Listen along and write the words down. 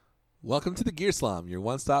Welcome to the Gear Slum, your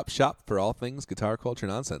one-stop shop for all things guitar culture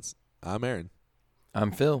nonsense. I'm Aaron.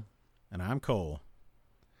 I'm Phil. And I'm Cole.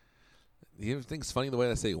 You ever think it's funny the way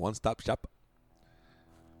I say one-stop shop?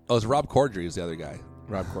 Oh, it's Rob Corddry is the other guy.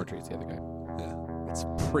 Rob Corddry is the other guy. Yeah, it's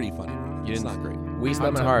pretty funny. It's not great. We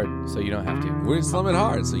slum it hard, so you don't have to. We're slumming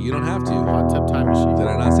hard, so you don't have to. Hot Tub Time Machine. Did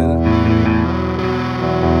I not say that?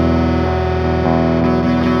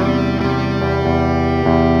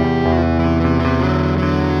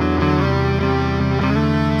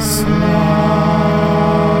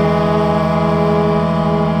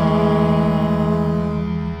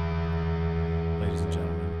 Ladies and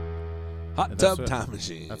gentlemen. Hot Tub Time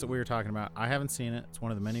Machine. That's what we were talking about. I haven't seen it. It's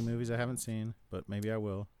one of the many movies I haven't seen, but maybe I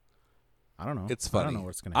will. I don't know. It's funny. I don't know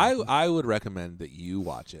what's going to happen. I would recommend that you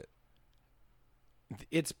watch it.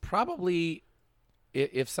 It's probably,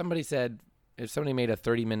 if somebody made a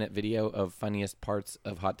 30-minute video of funniest parts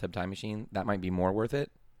of Hot Tub Time Machine, that might be more worth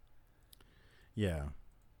it. Yeah.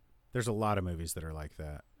 There's a lot of movies that are like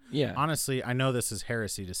that. Yeah. Honestly, I know this is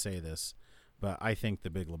heresy to say this, but I think The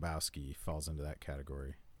Big Lebowski falls into that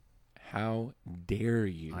category. How dare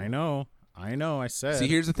you? I know. I said. See,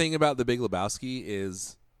 here's the thing about The Big Lebowski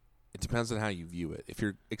is it depends on how you view it. If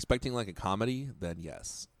you're expecting like a comedy, then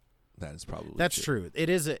yes, that is probably true. It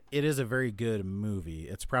is a very good movie.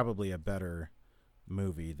 It's probably a better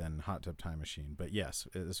movie than Hot Tub Time Machine. But yes,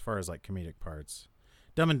 as far as like comedic parts,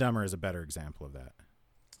 Dumb and Dumber is a better example of that.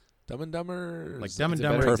 Dumb and Dumber. Like Dumb and a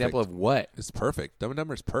Dumber. better example of what? It's perfect. Dumb and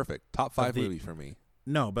Dumber is perfect. Top 5 movie for me.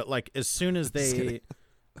 No, but like as soon as Just they kidding.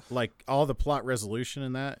 like all the plot resolution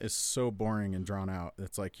in that is so boring and drawn out.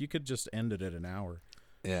 It's like you could just end it at an hour.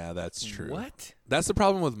 Yeah, that's true. What? That's the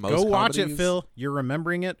problem with most Go comedies. watch it, Phil. You're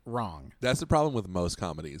remembering it wrong. That's the problem with most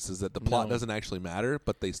comedies is that the plot No. doesn't actually matter,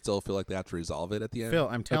 but they still feel like they have to resolve it at the end. Phil,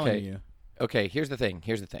 I'm telling Okay. you. Okay, here's the thing.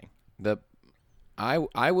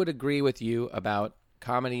 I would agree with you about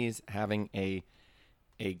comedies having a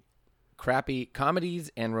crappy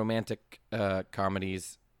comedies and romantic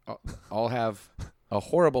comedies all have a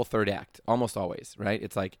horrible third act almost always, right?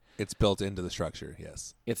 It's like It's built into the structure,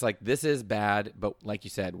 yes. it's like this is bad, but like you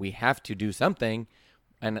said, we have to do something.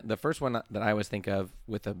 And the first one that I always think of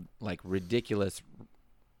with a like ridiculous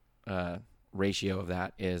ratio of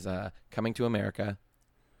that is Coming to America.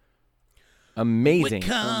 Amazing.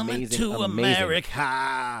 Amazing.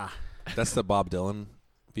 America. That's the Bob Dylan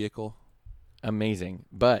vehicle. Amazing.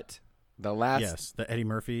 But the last Yes, the Eddie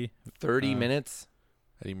Murphy. 30 minutes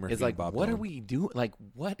Eddie Murphy is like, and Bob what Dylan. are we doing? Like,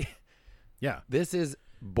 what? Yeah, This is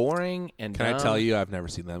boring and Can I dumb. tell you I've never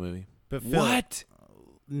seen that movie? but Phil, What?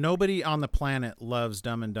 nobody on the planet loves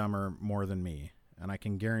Dumb and Dumber more than me, and I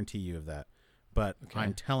can guarantee you of that. But Okay.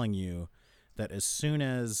 I'm telling you that as soon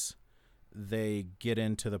as they get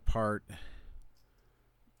into the part,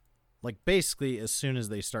 like basically as soon as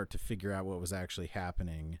they start to figure out what was actually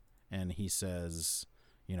happening, and he says,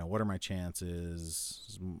 you know, what are my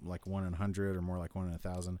chances? Like 1 in 100 or more like 1 in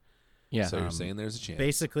 1,000. Yeah. So you're saying there's a chance.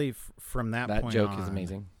 Basically, from that that point joke on, is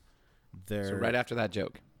amazing. They're So right after that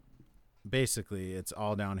joke. basically it's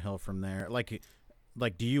all downhill from there. Like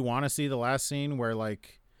do you want to see the last scene where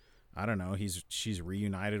like I don't know, she's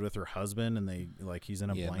reunited with her husband and they like he's in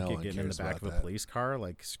a Yeah, no blanket one getting in the cares back of about a that. police car?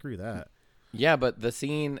 Like screw that. Yeah, but the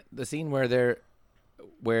scene where the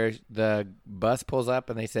bus pulls up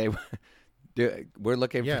and they say we're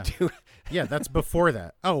looking Yeah. for two. Yeah, that's before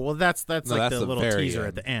that. Oh, well that's No, like that's the the little very teaser end.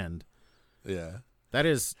 at the end. Yeah. That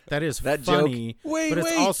is That funny. Wait, but it's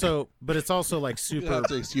wait. also like You super have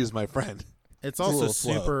to excuse my friend. it's a also little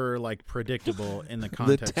slow. super like predictable in the The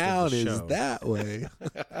context town of the show. is that way.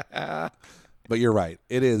 But you're right.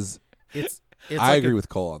 It is. It's I like agree with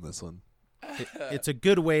Cole on this one. it's a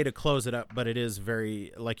good way to close it up, but it is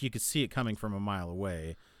very like you could see it coming from a mile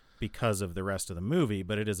away because of the rest of the movie,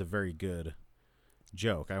 but it is a very good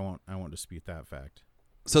joke. I won't dispute that fact.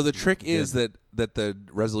 So the trick is that the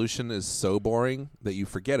resolution is so boring that you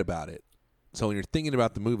forget about it. So when you're thinking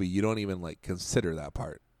about the movie, you don't even like consider that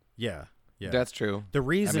part. Yeah. Yeah. That's true. The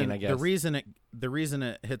reason I guess. the reason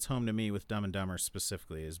it hits home to me with Dumb and Dumber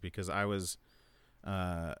specifically is because I was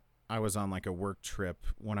on like a work trip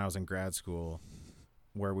when I was in grad school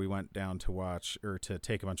where we went down to watch or to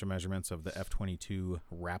take a bunch of measurements of the F-22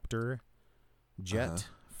 Raptor jet,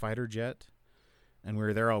 fighter jet. And we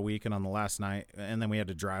were there all week and on the last night, and then we had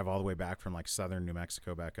to drive all the way back from like southern New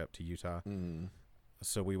Mexico back up to Utah.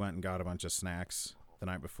 So we went and got a bunch of snacks the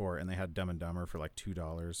night before, and they had Dumb and Dumber for like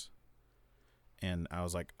 $2. And I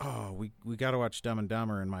was like, oh, we got to watch Dumb and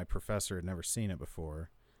Dumber, and my professor had never seen it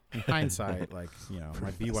before. In hindsight, like, you know,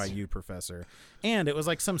 my BYU professor. And it was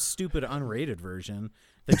like some stupid unrated version.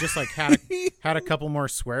 that just like had a couple more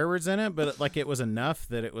swear words in it, but like it was enough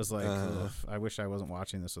that it was like, ugh, I wish I wasn't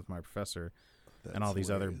watching this with my professor and all these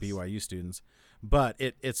other BYU students. But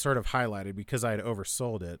it sort of highlighted because I had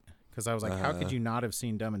oversold it. Because I was like, how could you not have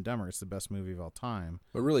seen Dumb and Dumber? It's the best movie of all time.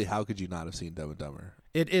 But really, how could you not have seen Dumb and Dumber?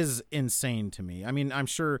 It is insane to me. I mean, I'm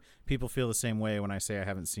sure people feel the same way when I say I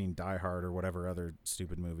haven't seen Die Hard or whatever other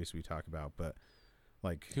stupid movies we talk about. But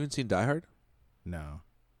like, You haven't seen Die Hard? no.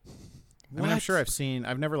 I mean, I'm sure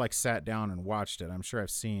I've never like sat down and watched it. I'm sure I've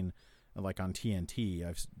seen like on TNT.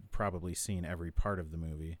 I've probably seen every part of the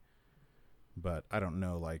movie, but I don't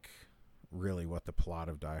know like really what the plot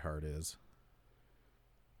of Die Hard is.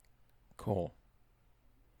 Cool.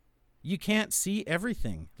 You can't see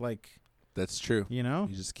everything. Like, That's true. you know,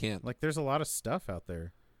 You just can't. like there's a lot of stuff out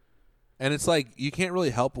there. And it's like you can't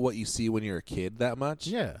really help what you see when you're a kid that much.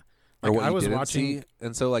 Yeah. Or Like, what I you was didn't watching. see.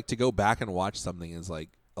 And so like to go back and watch something is like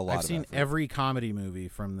a lot I've of seen effort. every comedy movie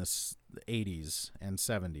from the 80s and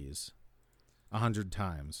 70s 100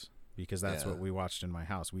 times because that's what we watched in my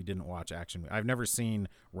house. We didn't watch action. I've never seen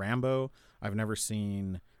Rambo. I've never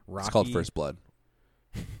seen Rocky. It's called First Blood.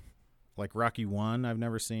 Like Rocky 1, I've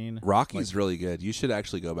never seen. Rocky's really good. You should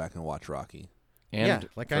actually go back and watch Rocky. And yeah,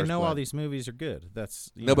 like I First know Blood. all these movies are good.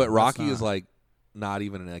 That's No, but that's Rocky not- is like not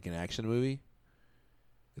even like an action movie.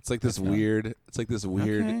 It's like this That's not- weird. It's like this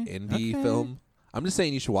weird Okay, indie okay. film. I'm just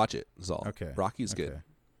saying you should watch it. Is all. Okay. Rocky's okay. good.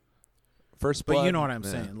 First Blood. But you know what I'm yeah.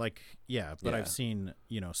 saying? Like, yeah, but Yeah. I've seen,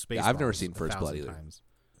 Spaceballs. Yeah, I've never seen First Blood 1,000 either. times.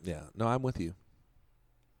 Yeah. No, I'm with you.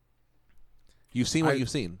 You've seen what I- you've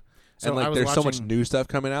seen. So And I like was there's so much watching- new stuff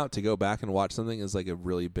coming out to go back and watch something is like a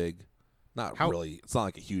really big really it's not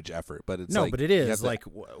like a huge effort, but it's No, like but it you have is to- like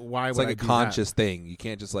why it's would like I a do conscious thing. You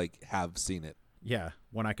can't just like have seen it. that? Yeah,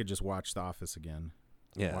 when I could just watch The Office again.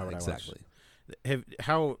 Yeah, Why would I watch exactly.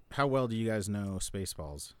 How well do you guys know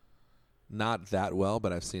Spaceballs? Not that well,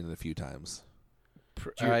 but I've seen it a few times.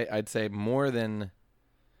 I'd say more than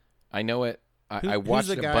I know it. I Who's watched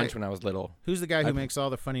the it a guy- bunch when I was little. Who's the guy who I've- makes all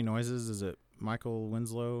the funny noises? Is it Michael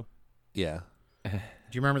Winslow? Yeah. Do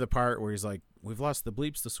you remember the part where he's like, "We've lost the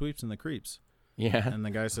bleeps, the sweeps, and the creeps," Yeah. and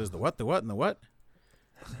the guy says, "The what, and the what?"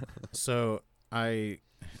 So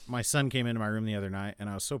my son came into my room the other night, and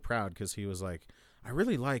I was so proud because he was like, "I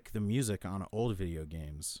really like the music on old video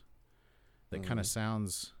games. That kind of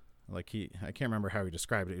sounds like I can't remember how he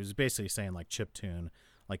described it. It was basically saying like chiptune,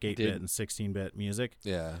 like 8-bit and 16-bit music."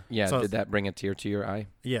 Yeah. Yeah. So- did that bring a tear to your eye?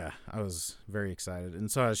 Yeah, I was very excited.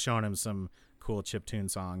 And so I was showing him some cool chiptune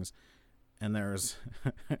songs. And there's,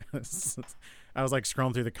 I was like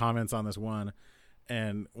scrolling through the comments on this one.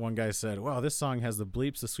 And one guy said, "Wow, this song has the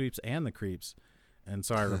bleeps, the sweeps, and the creeps." And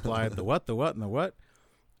so I replied, the what, and the what?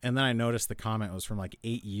 And then I noticed the comment was from like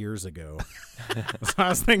 8 years ago. So I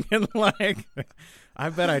was thinking like, I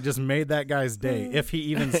bet I just made that guy's day. If he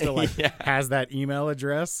even still like has that email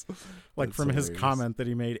address, like That's from his hilarious. comment that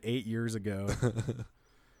he made 8 years ago.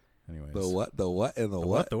 Anyways. The what? The what? And the The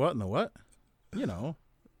what? The what and the what? You know.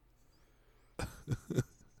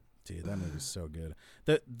 Dude, that movie's so good.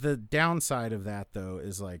 The downside of that though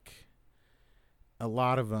is like a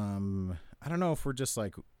lot of I don't know if we're just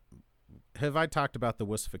like, have I talked about the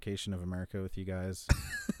wussification of America with you guys?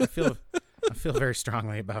 I feel very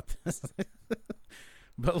strongly about this.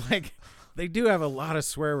 But like they do have a lot of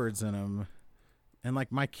swear words in them, and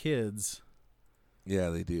like my kids Yeah,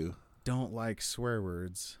 they do. don't like swear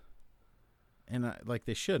words, and like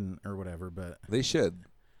they shouldn't or whatever, but They should.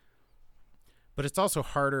 it's also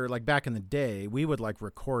harder. Like back in the day, we would like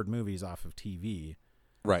record movies off of TV.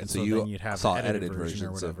 Right. And So so you then you'd have saw the edited edited version or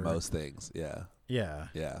versions of whatever. most things. Yeah. Yeah.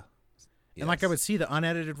 Yeah. And like I Yes. would see the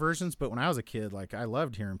unedited versions, but when I was a kid, like I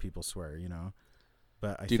loved hearing people swear,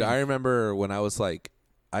 But I Dude, think, I remember when I was like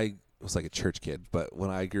a church kid, but when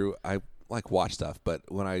I grew, I like watched stuff. But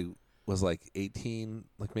when I was like 18,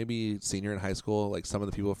 like maybe senior in high school, like some of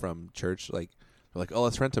the people from church, like were like, "Oh,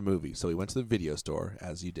 let's rent a movie." So we went to the video store,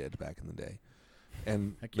 as you did back in the day,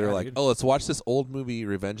 and Heck they're yeah, like, dude. "Oh, let's watch this old movie,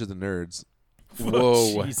 Revenge of the Nerds."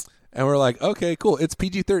 Whoa. jeez. And we're like, "Okay, cool. It's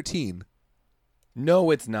PG-13. No,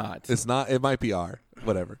 it's not. It's not. It might be R,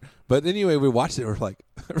 whatever." But anyway, we watched it. We're like,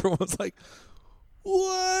 everyone was like,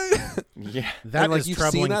 "What?" Yeah. That and like is you've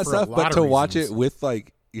troubling seen that for a stuff, lot but of to watch reasons. it with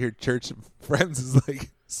like your church friends is like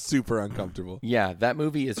super uncomfortable. Yeah, that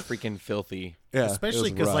movie is freaking filthy. Yeah,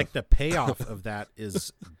 Especially because because like the payoff of that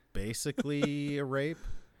is basically a rape.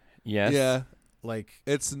 Yes. yeah, Like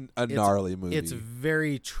it's a gnarly movie. it's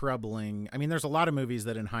very troubling. I mean, there's a lot of movies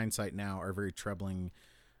that in hindsight now are very troubling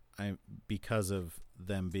because of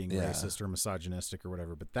them being Yeah. racist or misogynistic or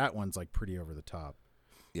whatever. But that one's like pretty over the top.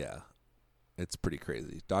 yeah, it's pretty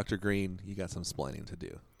crazy. Dr. Green, you got some splaining to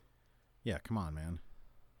do. Yeah, come on, man.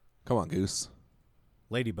 Come on, Goose.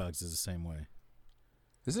 Ladybugs is the same way.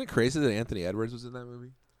 Isn't it crazy that Anthony Edwards was in that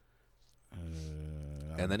movie?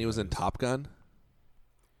 And then he was in Top Gun.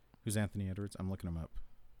 Who's Anthony Edwards? I'm looking him up.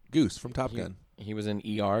 Goose from Top Gun. He was in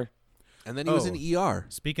ER. And then he was in ER.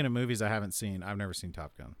 Speaking of movies I haven't seen, I've never seen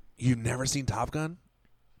Top Gun. You've never seen Top Gun?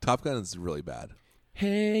 Top Gun is really bad.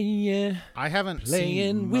 Hey, yeah. I haven't Playing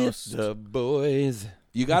seen with most. the boys.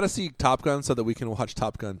 You got to see Top Gun so that we can watch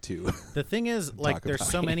Top Gun 2. The thing is, like, Talk there's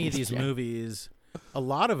about so it. many of these movies. A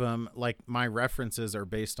lot of them, like my references, are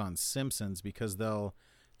based on Simpsons because they'll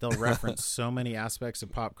reference so many aspects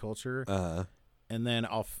of pop culture, and then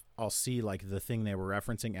I'll see like the thing they were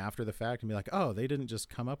referencing after the fact and be like, oh, they didn't just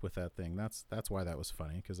come up with that thing. That's why that was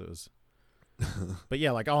funny because it was. But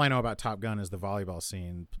yeah, like all I know about Top Gun is the volleyball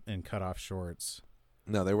scene in cut off shorts.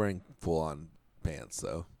 No, they're wearing full on pants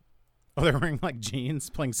though. Oh, they're wearing like jeans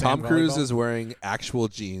playing sand Tom Cruise volleyball? is wearing actual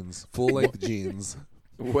jeans, full length jeans.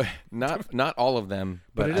 Not all of them,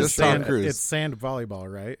 but it I'm is just Tom sand, Cruise. It's sand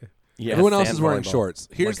volleyball, right? Yeah, Everyone else sand is wearing volleyball. shorts.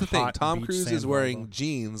 Here's Like the thing: hot Tom beach Cruise sand is wearing volleyball.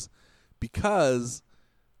 jeans because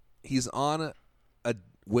he's on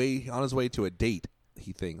his way to a date.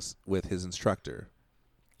 He thinks with his instructor.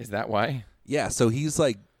 Is that why? Yeah, so he's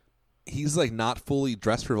like not fully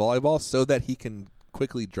dressed for volleyball, so that he can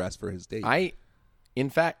quickly dress for his date. In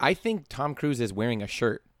fact, I think Tom Cruise is wearing a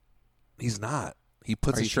shirt. He's not. He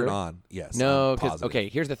puts Are his you shirt sure? on. Yes. No, I'm because positive. okay.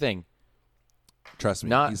 Here's the thing. Trust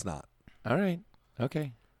me, he's not. All right.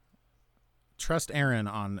 Okay. Trust Aaron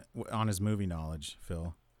on his movie knowledge,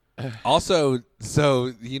 Phil. Also,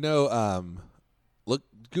 so look,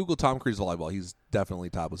 Google Tom Cruise volleyball. He's definitely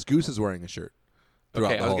topless. Goose is wearing a shirt. Okay,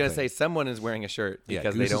 the I was whole going to thing. say someone is wearing a shirt Yeah,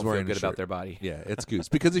 because Goose they is don't feel wearing a good about shirt. their body. Yeah, it's Goose.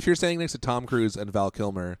 Because if you're standing next to Tom Cruise and Val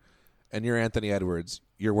Kilmer, and you're Anthony Edwards,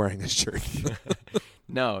 you're wearing a shirt.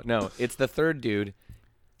 No, it's the third dude.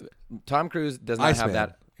 Tom Cruise does not Iceman. have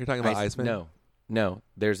that. You're talking about Iceman? No.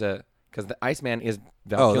 There's because the Iceman is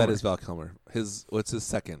Val Oh, Kilmer. that is Val Kilmer. What's his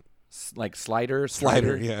second? Like Slider,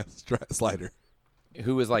 Yeah, Slider.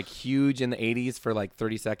 who was like huge in the 80s for like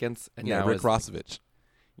 30 seconds. And Yeah, now Rick is, Rossovich.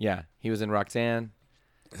 Yeah, he was in Roxanne.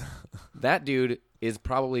 That dude is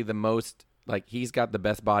probably the most, like, he's got the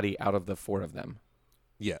best body out of the four of them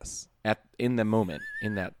Yes. in the moment,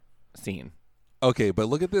 in that scene. Okay, but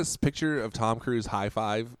look at this picture of Tom Cruise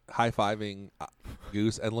high-fiving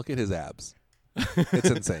Goose, and look at his abs. It's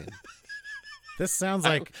insane. This sounds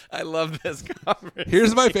like I love this conversation.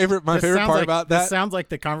 Here's my favorite this part sounds like, about This that. sounds like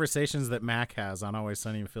the conversations that Mac has on Always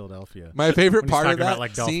Sunny in Philadelphia. My favorite when he's part of talking that about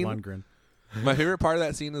like Dolph scene. Lundgren. My favorite part of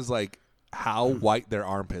that scene is like how white their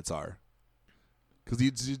armpits are, because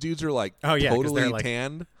these dudes are like Oh, yeah, 'cause totally they're, like-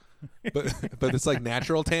 tanned, but it's like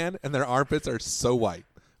natural tan, and their armpits are so white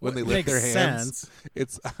when they It lift makes their hands. sense.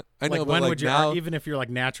 It's I know, Like, but when like would your now even if you're like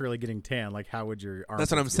naturally getting tan, like how would your armpits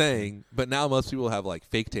that's what I'm get saying. But now most people have like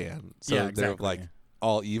fake tan, so Yeah, they're exactly. like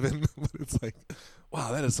all even. But it's like,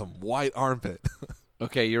 wow, that is some white armpit.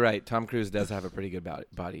 Okay, you're right. Tom Cruise does have a pretty good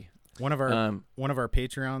body. One of our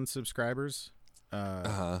Patreon subscribers,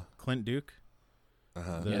 Clint Duke,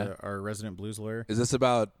 our resident blues lawyer. Is this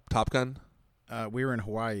about Top Gun? We were in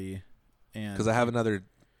Hawaii, and Because I have another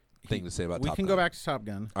thing to say about we Top can Gun. go back to Top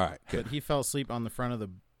Gun. All right, good. But he fell asleep on the front of the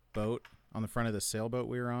boat, on the front of the sailboat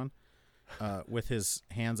we were on, with his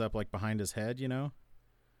hands up like behind his head, you know,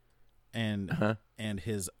 and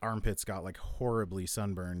his armpits got like horribly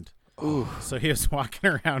sunburned. Ooh. So he was walking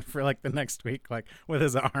around for like the next week, like with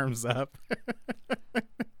his arms up.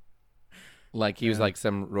 Like he was like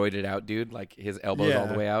some roided out dude, like his elbows all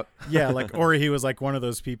the way out. Yeah, like, or he was like one of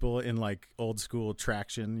those people in like old school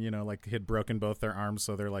traction, you know, like he'd broken both their arms,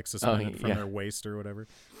 so they're like suspended from their waist or whatever.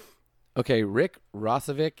 Okay, Rick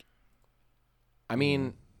Rossovich. I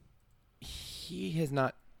mean, he has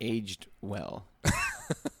not aged well.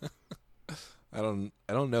 I don't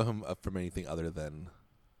know him up from anything other than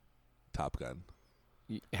Top Gun.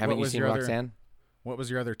 Haven't you seen Roxanne? What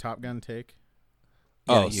was your other Top Gun take?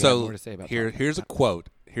 Yeah, Oh, you have so more to say about here's a quote.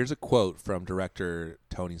 Here's a quote from director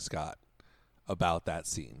Tony Scott about that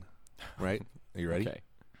scene. Right? Are you ready? Okay,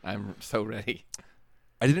 I'm so ready.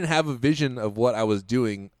 I didn't have a vision of what I was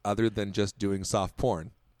doing other than just doing soft porn.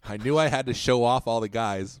 I knew I had to show off all the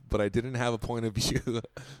guys, but I didn't have a point of view,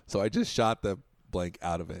 so I just shot the blank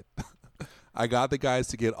out of it. I got the guys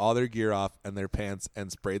to get all their gear off and their pants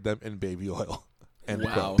and sprayed them in baby oil. End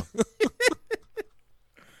Wow. quote.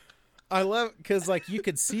 I love because like you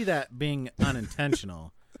could see that being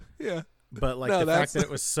unintentional, Yeah. but like the fact that it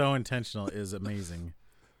was so intentional is amazing.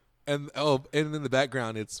 And in the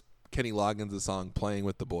background it's Kenny Loggins' song "Playing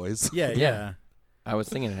with the Boys." Yeah. I was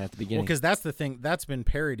singing it at the Well, beginning. because that's the thing that's been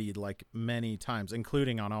parodied like many times,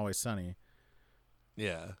 including on Always Sunny.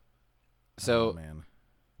 Yeah. So man.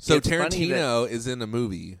 So It's funny Tarantino is in a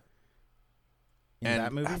movie. In and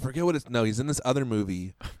that movie? I forget what it's. No, he's in this other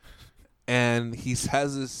movie, and he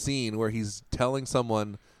has this scene where he's telling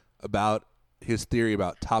someone about his theory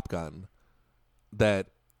about Top Gun, that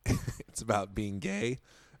it's about being gay,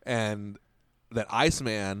 and that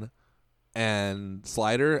Iceman and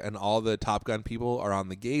Slider and all the Top Gun people are on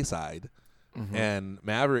the gay side, and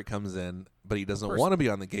Maverick comes in, but he doesn't want to be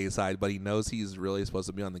on the gay side, but he knows he's really supposed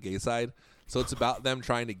to be on the gay side. So it's about them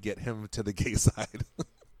trying to get him to the gay side.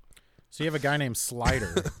 So you have a guy named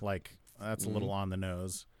Slider, like that's a little on the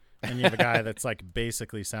nose, and you have a guy that's like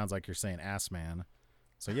basically sounds like you're saying ass man.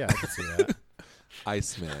 So yeah, I can see that.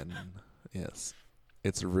 Iceman, yes,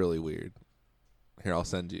 it's really weird. Here, I'll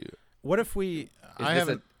send you. What if we? I have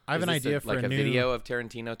an idea for like a new video of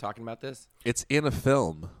Tarantino talking about this. It's in a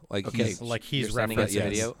film. Like Okay, he's he's you're sending us referencing the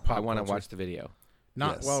video. pop I want to culture. watch the video.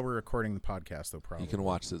 Not Yes. while we're recording the podcast, though. Probably you can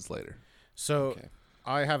watch this later. So Okay.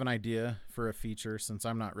 I have an idea for a feature since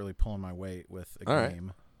I'm not really pulling my weight with a All right.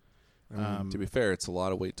 game. To be fair, it's a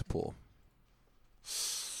lot of weight to pull.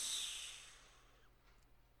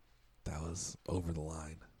 That was over the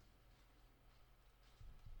line.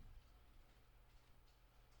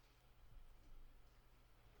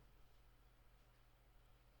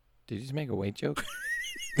 Did you just make a weight joke?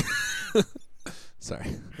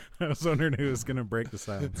 Sorry. I was wondering who was going to break the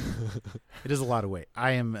silence. It is a lot of weight.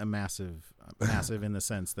 I am a massive in the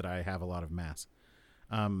sense that I have a lot of mass.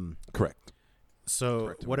 Correct. So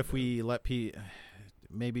Correct. what if we let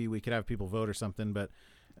maybe we could have people vote or something, but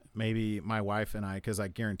maybe my wife and I, because I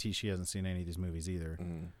guarantee she hasn't seen any of these movies either.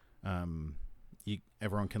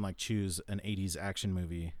 Everyone can like choose an 80s action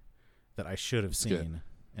movie that I should have seen good.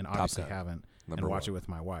 and obviously Gun, haven't, number and watch one. it with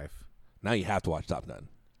my wife. Now you have to watch Top Gun.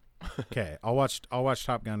 Okay, I'll watch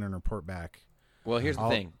Top Gun and report back. Well, here's the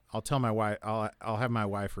thing. I'll tell my wife. I'll have my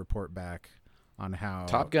wife report back on how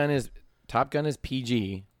Top Gun is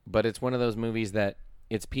PG, but it's one of those movies that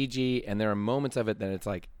it's PG, and there are moments of it that it's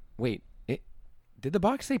like, wait, did the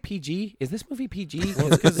box say PG? Is this movie PG?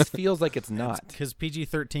 Because it feels like it's not. Because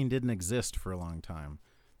PG-13 didn't exist for a long time,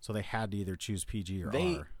 so they had to either choose PG or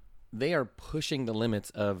R. They are pushing the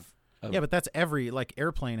limits of. Yeah, but that's like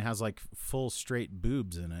Airplane has like full straight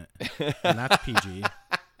boobs in it, and that's PG.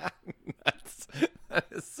 That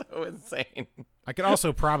is so insane. I could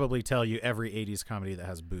also probably tell you every 80s comedy that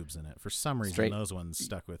has boobs in it. For some reason, Straight- those ones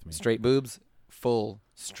stuck with me. Straight boobs, full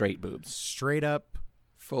straight boobs, Straight up,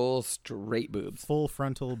 full straight boobs. full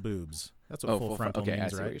frontal boobs. That's what full frontal okay, I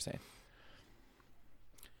means, see right? what you're saying.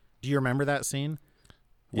 Do you remember that scene?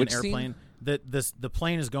 Which in Airplane? scene? The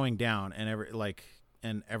plane is going down, and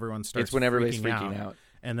everyone starts. It's when everybody's freaking freaking out.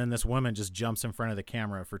 and then this woman just jumps in front of the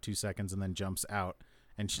camera for 2 seconds and then jumps out,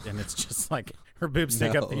 and it's just like her boobs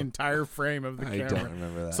take up the No. entire frame of the I camera. don't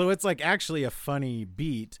remember that. So it's like actually a funny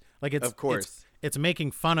beat. Like it's Of course. it's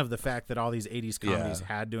making fun of the fact that all these 80s comedies Yeah.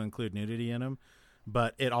 had to include nudity in them,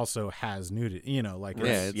 but it also has nudity. You know, like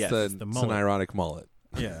yeah, it's, it's an mullet. ironic mullet.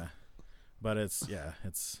 Yeah, but it's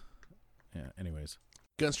Anyways.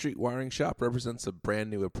 Gun Street Wiring Shop represents a brand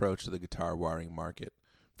new approach to the guitar wiring market.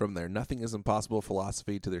 From their nothing is impossible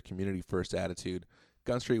philosophy to their community first attitude,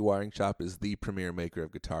 Gun Street Wiring Shop is the premier maker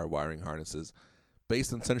of guitar wiring harnesses.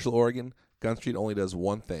 Based in Central Oregon, Gun Street only does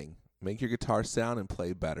one thing: make your guitar sound and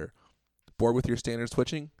play better. Bored with your standard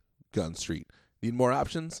switching? Gun Street. Need more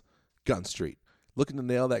options? Gun Street. Looking to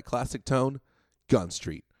nail that classic tone? Gun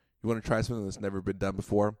Street. You want to try something that's never been done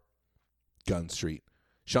before? Gun Street.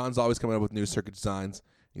 Sean's always coming up with new circuit designs.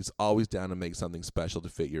 He's always down to make something special to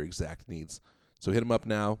fit your exact needs. So hit him up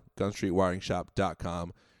now,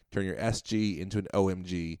 gunstreetwiringshop.com. Turn your SG into an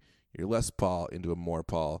OMG, your Les Paul into a More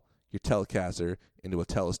Paul, your Telecaster into a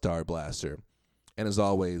Telestar Blaster. And as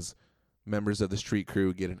always, members of the street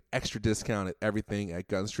crew get an extra discount at everything at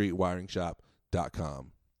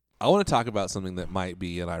gunstreetwiringshop.com. I want to talk about something that might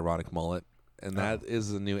be an ironic mullet, and that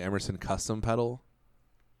is the new Emerson custom pedal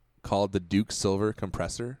called the Duke Silver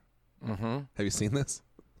Compressor. Mm-hmm. Have you seen this?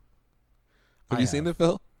 Have I you seen have. it,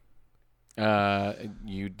 Phil?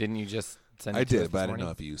 You just send it I to us did, but I this didn't know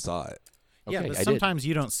morning? if you saw it. Yeah, Okay, but I did. sometimes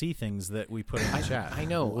you don't see things that we put in the chat. I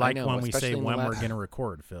know, like when we especially say in the when we're last- going to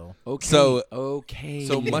record, Phil. Okay. So- okay.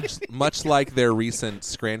 So much like their recent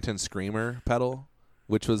Scranton Screamer pedal,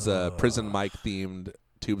 which was a Prison Mike themed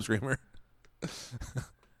tube screamer.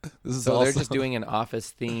 This is So also, they're just doing an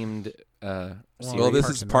office themed. Well, Well, this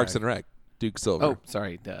Parks is and Parks Rec. and Rec, Duke Silver. Oh,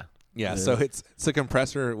 sorry. Duh. Yeah, so it's a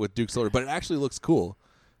compressor with Duke Silver, but it actually looks cool.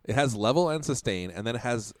 It has level and sustain, and then it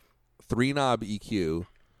has 3-knob EQ,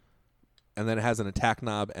 and then it has an attack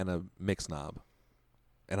knob and a mix knob.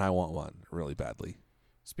 And I want one really badly.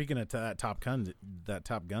 Speaking of that Top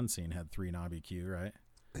Gun scene had 3 knobby Q, right?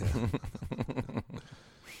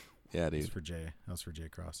 Yeah, dude. That was for Jay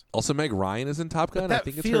Cross. Also, Meg Ryan is in Top Gun. I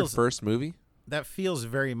think it's her first movie. That feels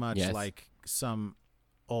very much like some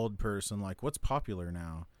old person. Like, what's popular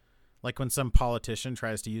now? Like when some politician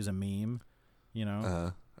tries to use a meme, you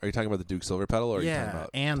know? Are you talking about the Duke Silver pedal, or are you talking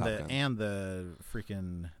about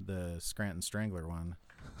the Scranton Strangler one?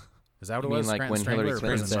 Is that what You it was? mean like when Hillary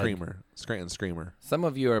Clinton said, Scranton Screamer. some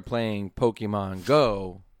of you are playing Pokemon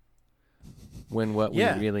Go when what we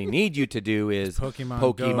really need you to do is Pokemon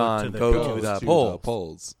go to the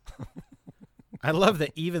polls. I love that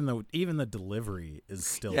even the delivery is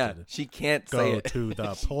stilted. Yeah, she can't say it. Go to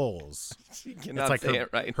the polls. She cannot say it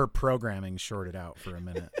right. Her programming shorted out for a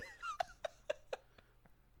minute.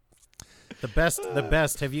 The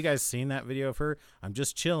best. Have you guys seen that video of her? I'm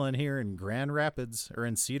just chilling here in Grand Rapids or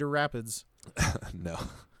in Cedar Rapids. No.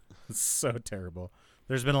 It's so terrible.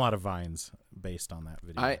 There's been a lot of Vines based on that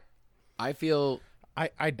video. I feel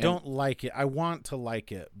I don't like it. I want to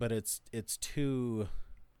like it, but it's too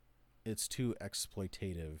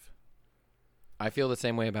exploitative. I feel the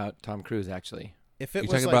same way about Tom Cruise, actually. If it you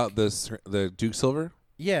was talking about the Duke Silver?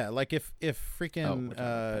 Yeah, like if freaking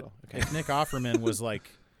if Nick Offerman was like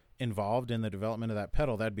involved in the development of that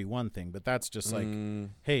pedal, that'd be one thing. But that's just like,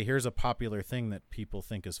 hey, here's a popular thing that people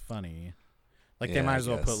think is funny. Like they might as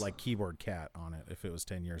well put like Keyboard Cat on it if it was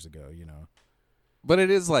 10 years ago, you know. But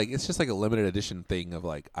it is like, it's just like a limited edition thing of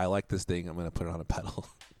like, I like this thing, I'm going to put it on a pedal.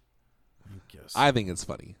 I think it's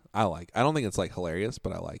funny. I don't think it's like hilarious,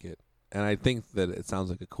 but I like it. And I think that it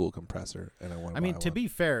sounds like a cool compressor, and I want to buy one. to be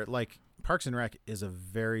fair, like Parks and Rec is a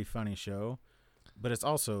very funny show, but it's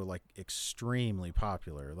also like extremely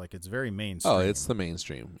popular. Like it's very mainstream. Oh, it's the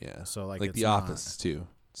mainstream, yeah. So like The Office too.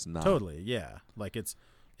 It's not totally, yeah. Like it's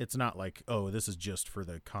not like, oh, this is just for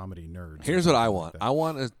the comedy nerds. Here's what I want. I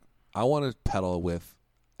want a pedal with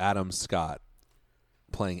Adam Scott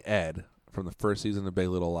playing Ed from the first season of Big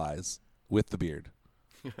Little Lies with the beard.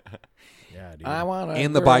 Yeah, dude. I want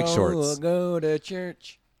and the bike shorts. Go to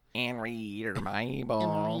church and read her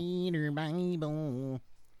Bible.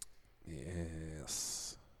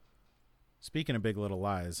 Yes. Speaking of Big Little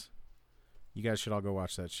Lies, you guys should all go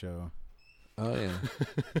watch that show. Oh yeah.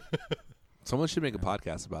 Someone should make a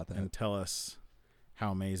podcast about that. And tell us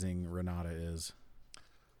how amazing Renata is.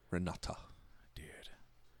 Renata.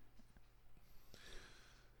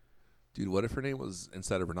 Dude, what if her name was,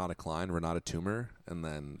 instead of Renata Klein, Renata Toomer, and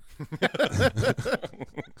then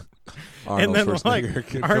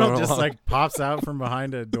Arnold just like pops out from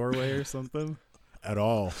behind a doorway or something? At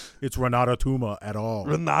all. It's Renata Tuma at all.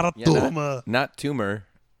 Renata Tuma. Not tumor.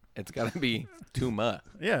 It's got to be Tuma.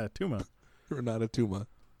 Yeah, Tuma. Renata Tuma.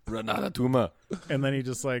 Renata Tuma. And then he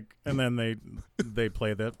just like, and then they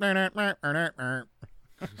play the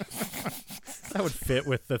that would fit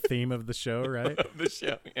with the theme of the show, right? The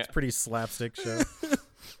show, yeah. It's a pretty slapstick show.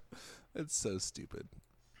 It's so stupid.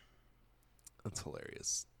 That's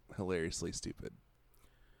hilarious. Hilariously stupid.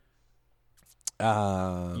 You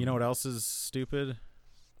know what else is stupid?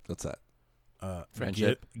 What's that?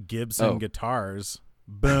 Friendship. Gibson guitars.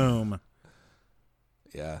 Boom.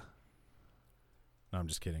 Yeah. No, I'm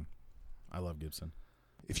just kidding. I love Gibson.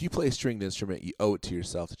 If you play a stringed instrument, you owe it to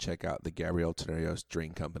yourself to check out the Gabriel Tenorio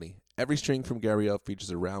String Company. Every string from Gabriel features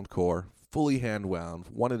a round core, fully hand-wound,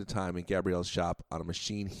 one at a time in Gabriel's shop on a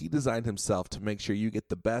machine he designed himself to make sure you get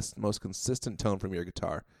the best, most consistent tone from your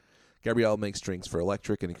guitar. Gabriel makes strings for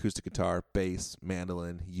electric and acoustic guitar, bass,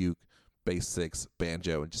 mandolin, uke, bass six,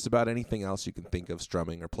 banjo, and just about anything else you can think of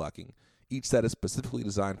strumming or plucking. Each set is specifically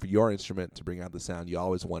designed for your instrument to bring out the sound you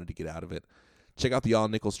always wanted to get out of it. Check out the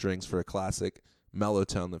all-nickel strings for a classic, mellow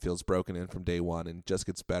tone that feels broken in from day one and just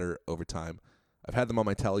gets better over time. I've had them on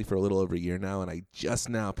my telly for a little over a year now, and I just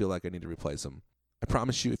now feel like I need to replace them. I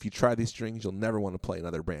promise you, if you try these strings, you'll never want to play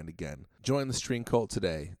another brand again. Join the string cult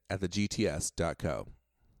today at thegts.co.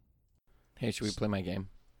 Hey, should we play my game?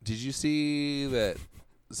 Did you see that?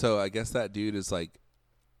 So I guess that dude is like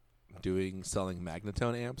selling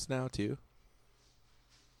Magnatone amps now too.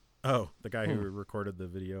 Oh, the guy who recorded the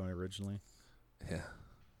video originally. Yeah.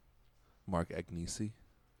 Mark Agnesi.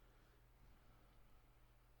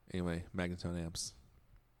 Anyway, Magnatone amps.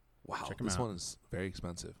 Wow, this one is very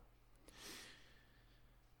expensive.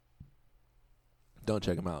 Don't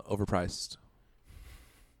check them out. Overpriced.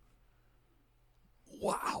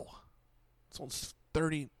 Wow. This one's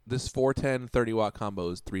 30. This 410 30-watt combo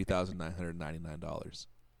is $3,999.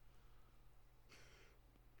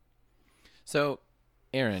 So,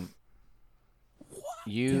 Aaron,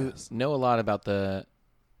 you know a lot about the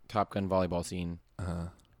Top Gun volleyball scene. Uh-huh.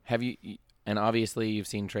 Have you? and obviously you've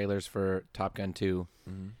seen trailers for Top Gun 2,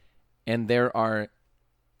 Mm-hmm. and there are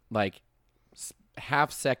like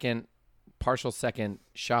half-second, partial-second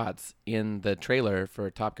shots in the trailer for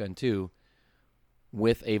Top Gun 2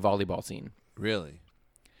 with a volleyball scene. Really?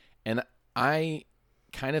 And I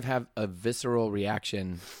kind of have a visceral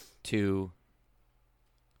reaction to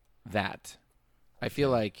that. I feel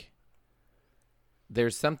like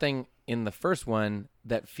there's something in the first one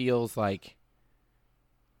that feels like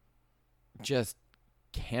just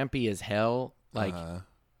campy as hell, like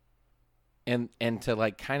and to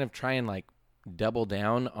like kind of try and like double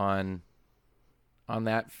down on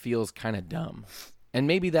that feels kind of dumb. And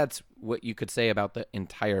maybe that's what you could say about the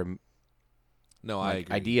entire I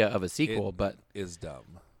agree. idea of a sequel, but is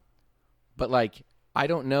dumb. But like I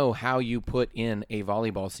don't know how you put in a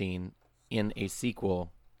volleyball scene in a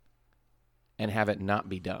sequel and have it not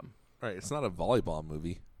be dumb. Right, it's not a volleyball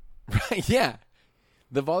movie. Right, yeah.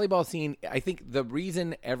 The volleyball scene, I think the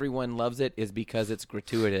reason everyone loves it is because it's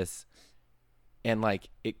gratuitous and like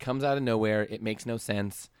it comes out of nowhere, it makes no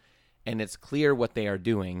sense, and it's clear what they are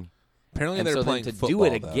doing. Apparently and they're so playing then to football,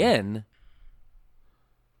 do it again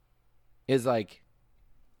is like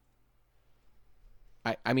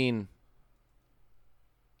I mean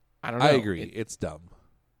I don't know. I agree. It's dumb.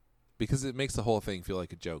 Because it makes the whole thing feel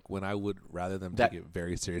like a joke when I would rather them take it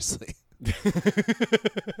very seriously.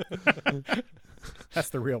 That's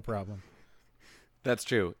the real problem. That's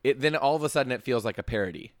true. Then all of a sudden it feels like a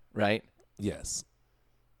parody, right? Yes.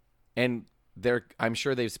 And I'm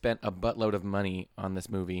sure they've spent a buttload of money on this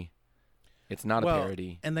movie. It's not a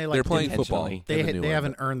parody. And they're playing football. They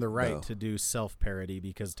haven't earned the right to do self-parody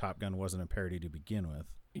because Top Gun wasn't a parody to begin with.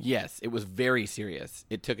 Yes, it was very serious.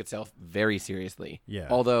 It took itself very seriously. Yeah.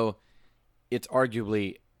 Although it's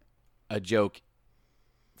arguably a joke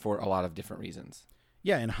for a lot of different reasons.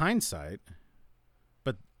 Yeah, in hindsight,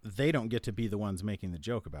 but they don't get to be the ones making the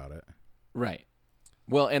joke about it. Right.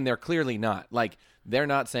 Well, and they're clearly not. Like, they're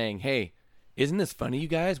not saying, hey, isn't this funny, you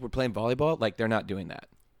guys? We're playing volleyball. Like, they're not doing that.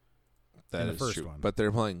 That is true. One. But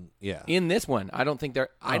they're playing, yeah. In this one, I don't think they're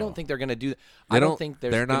going to do. They're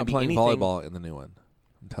they're not playing anything... volleyball in the new one.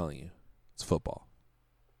 I'm telling you, it's football.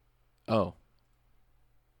 Oh.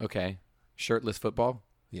 Okay. Shirtless football.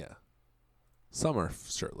 Yeah. Some are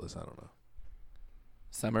shirtless. I don't know.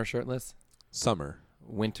 Summer shirtless. Summer.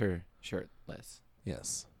 Winter shirtless.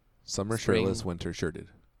 Yes. Summer Spring. shirtless, winter shirted.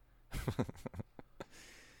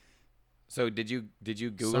 So did you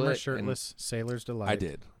Google Summer it? shirtless, sailor's delight. I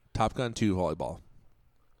did. Top Gun 2 volleyball.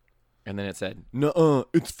 And then it said, "Nuh-uh,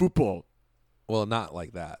 it's football." Well, not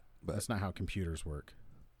like that. But that's not how computers work.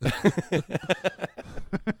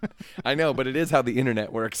 I know, but it is how the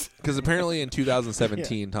internet works. Because apparently in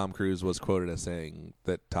 2017, Tom Cruise was quoted as saying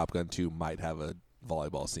that Top Gun 2 might have a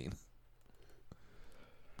volleyball scene.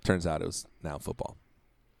 Turns out it was now football.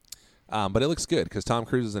 But it looks good because Tom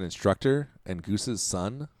Cruise is an instructor and Goose's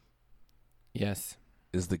son Yes.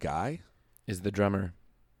 is the guy. Is the drummer.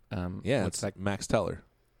 Yeah, what's it's that? Max Teller.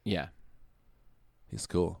 Yeah. He's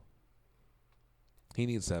cool. He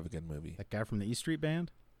needs to have a good movie. That guy from the E Street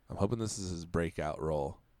Band? I'm hoping this is his breakout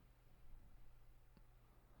role.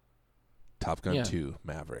 Top Gun 2,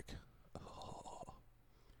 Maverick. Oh.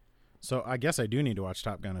 So I guess I do need to watch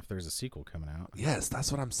Top Gun if there's a sequel coming out. Yes,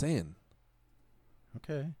 that's what I'm saying.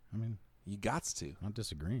 Okay. I mean, you gots to. I'm not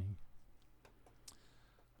disagreeing.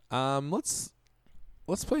 Let's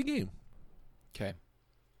play a game. Okay.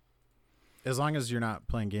 As long as you're not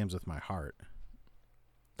playing games with my heart.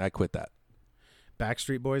 I quit that.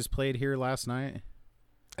 Backstreet Boys played here last night.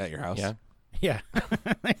 At your house? Yeah. Yeah,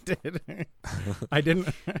 I did. I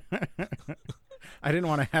didn't. I didn't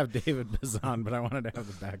want to have David Bazan, but I wanted to have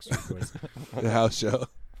the Backstreet Boys. The house show.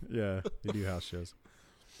 Yeah, they do house shows,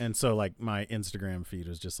 and so like my Instagram feed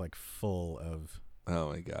was just like full of. Oh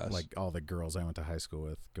my gosh! Like all the girls I went to high school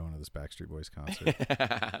with going to this Backstreet Boys concert.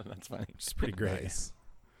 That's funny. It's pretty great. Nice.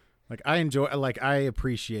 Like I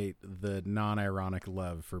appreciate the non-ironic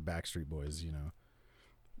love for Backstreet Boys. You know,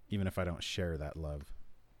 even if I don't share that love.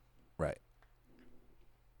 Right.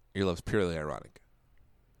 Your love's purely ironic.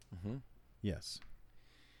 Mm-hmm. Yes.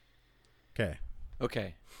 Okay.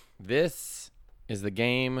 Okay. This is the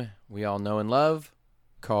game we all know and love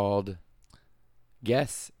called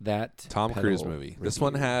Guess That Tom Pedal Cruise movie. Review. This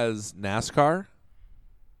one has NASCAR.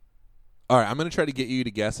 All right, I'm going to try to get you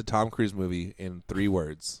to guess a Tom Cruise movie in 3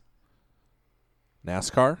 words.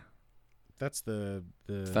 NASCAR. That's the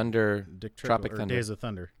Thunder, Dick Tropic or Thunder. Days of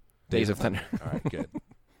Thunder. Days of Thunder. All right, good.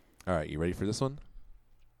 All right, you ready for this one?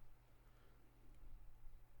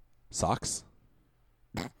 Socks.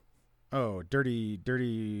 Oh,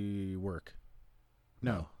 dirty work.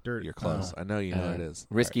 No, dirt. You're close. I know you know what it is.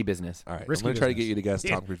 Risky business. All right. Risky I'm going to try to business. get you to guess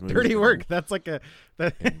Tom Cruise movies. Dirty work. That's like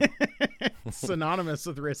synonymous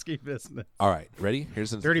with risky business. All right. Ready? Here's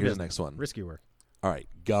the business. next one. Risky work. All right.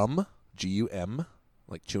 Gum. Gum.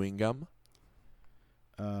 Like chewing gum.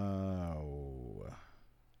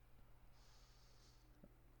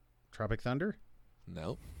 Tropic Thunder?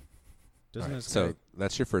 No. Doesn't All right, it so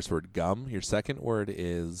that's your first word, gum. Your second word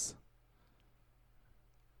is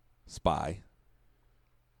spy.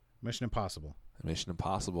 Mission Impossible? Mission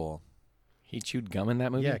Impossible. He chewed gum in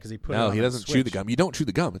that movie? Yeah, because he put it No, on he a doesn't chew the switch. gum. You don't chew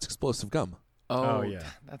the gum. It's explosive gum. Oh, yeah.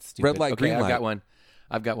 That's stupid. Red light, okay, green light.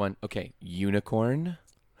 I've got one. Okay, unicorn.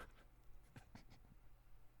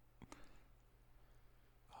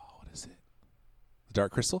 Oh, what is it? The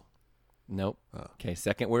Dark Crystal? Nope. Oh. Okay,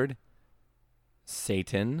 second word.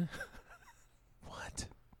 Satan. What?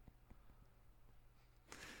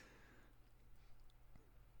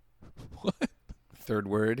 What? Third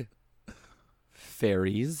word.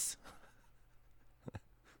 Fairies.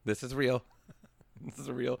 This is real. This is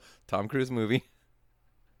a real Tom Cruise movie.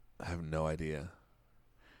 I have no idea.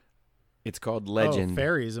 It's called Legend. Oh,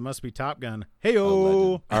 fairies. It must be Top Gun. Hey, Oh, oh.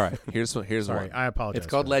 Legend. All right. Here's Sorry, one. I apologize. It's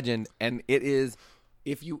called for that. Legend, and it is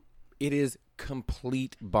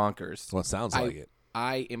complete bonkers. Well, it sounds like it.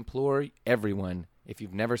 I implore everyone, if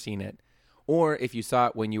you've never seen it, or if you saw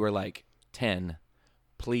it when you were like 10,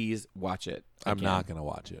 please watch it. I'm again. not going to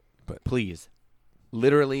watch it, but Please.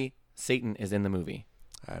 Literally, Satan is in the movie.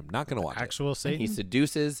 I'm not going to watch it. Actual Satan? He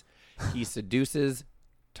seduces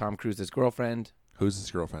Tom Cruise's girlfriend, Who's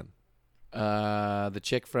his girlfriend? the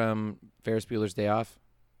chick from Ferris Bueller's Day Off,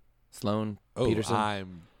 Sloane Peterson.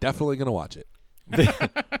 I'm definitely going to watch it.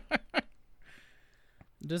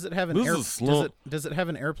 Does it have an does it have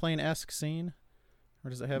an airplane-esque scene? Or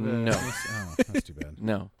does it have a No. Oh, that's too bad.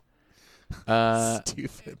 No.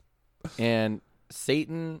 Stupid. And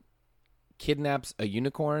Satan kidnaps a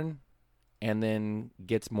unicorn and then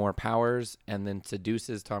gets more powers and then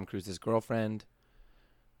seduces Tom Cruise's girlfriend,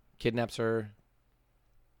 kidnaps her,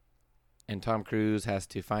 and Tom Cruise has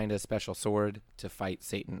to find a special sword to fight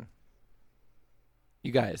Satan.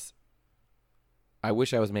 You guys, I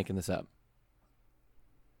wish I was making this up.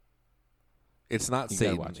 It's not You gotta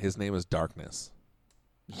Satan. watch it. His name is Darkness.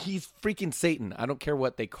 He's freaking Satan. I don't care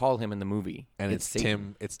what they call him in the movie. And it's Satan.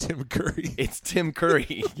 Tim. It's Tim Curry. It's Tim Curry.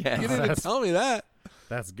 You Yes. didn't even tell me that.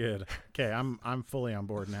 That's good. Okay, I'm fully on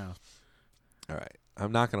board now. All right.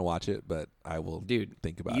 I'm not going to watch it, but I will Dude,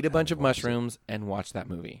 think about it. eat a bunch of and watch it. mushrooms and watch that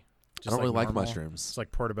movie. I don't really like normal- mushrooms. It's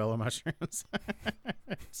like portobello mushrooms.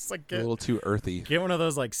 Just like A little too earthy. get one of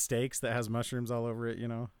those like steaks that has mushrooms all over it,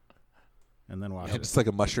 and then watch Yeah, it. just like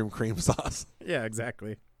a mushroom cream sauce. Yeah,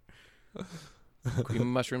 exactly. Cream of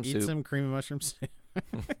mushroom Eat soup. some cream of mushrooms.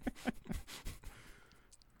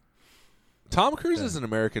 Tom Cruise is an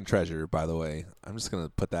American treasure, by the way. I'm just going to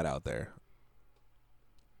put that out there.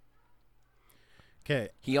 Okay,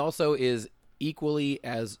 He also is equally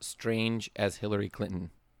as strange as Hillary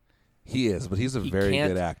Clinton. He is, but he's a He very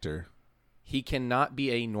can't- good actor. He cannot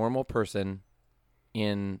be a normal person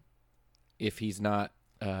if he's not.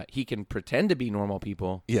 He can pretend to be normal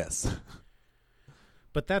people, Yes.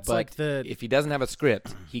 but that's but like the if he doesn't have a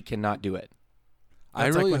script, he cannot do it. I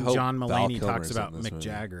that's really like when hope John Val Mulaney Kilmer's talks in about this Mick movie.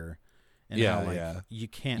 Jagger and Yeah, how yeah. you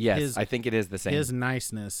can't. Yes, I think it is the same. His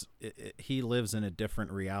niceness, he lives in a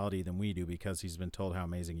different reality than we do because he's been told how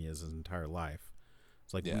amazing he is his entire life.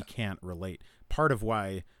 It's like Yeah. we can't relate. Part of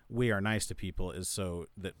why we are nice to people is so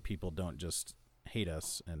that people don't just hate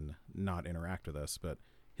us and not interact with us. But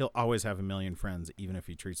he'll always have a million friends, even if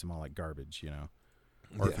he treats them all like garbage,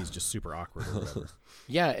 or if Yeah. he's just super awkward or whatever.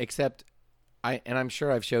 Yeah, except I'm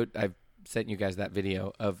sure I've sent you guys that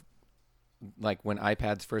video of like when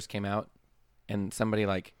iPads first came out and somebody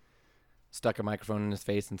like stuck a microphone in his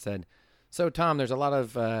face and said, "So Tom, there's a lot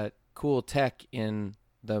of cool tech in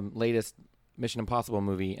the latest Mission Impossible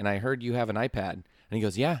movie, and I heard you have an iPad." And he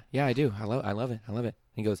goes, "Yeah, I do. I love it. And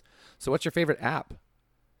he goes, "So what's your favorite app?"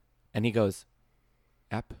 And he goes,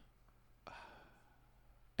 "App."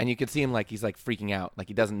 And you could see him like he's like freaking out, like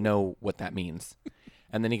he doesn't know what that means.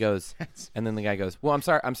 And then he goes, and then the guy goes, "Well,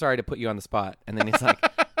 I'm sorry to put you on the spot." And then he's like,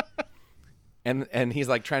 and he's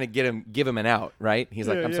like trying to give him an out, right? He's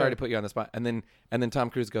like, "I'm sorry to put you on the spot." And then Tom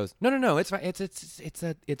Cruise goes, "No, it's fine.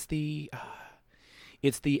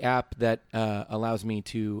 It's the app that allows me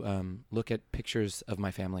to look at pictures of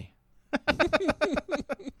my family."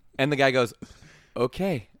 And the guy goes,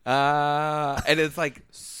 "Okay," and it's like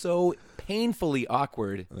so painfully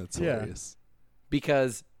awkward That's Yeah. hilarious.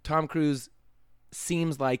 because Tom Cruise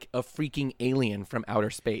seems like a freaking alien from outer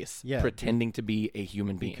space, Yeah, pretending to be a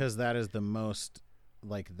human being. Because that is the most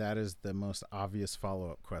like that is the most obvious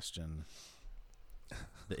follow-up question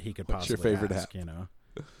that he could What's your possibly favorite ask, app? you know.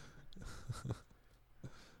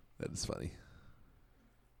 That is funny.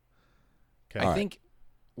 Okay. I think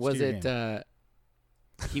was Steer it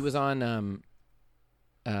he was on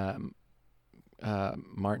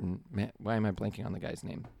Martin. Why am I blanking on the guy's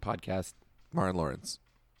name? Podcast. Martin Lawrence.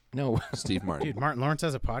 No, Steve Martin. Dude, Martin Lawrence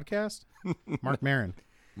has a podcast? Mark Maron.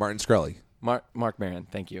 Martin Shkreli. Mark Maron.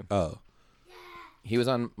 Thank you. Oh. He was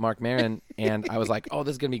on Mark Maron, and I was like, "Oh,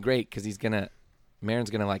 this is gonna be great," because Maron's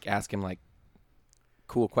gonna like ask him like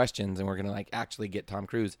cool questions, and we're gonna like actually get Tom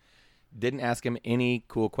Cruise. Didn't ask him any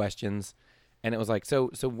cool questions, and it was like, "So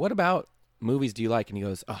what about movies do you like?" And he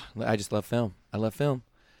goes, "Oh, I just love film. I love film.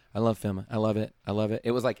 I love film. I love it. I love it."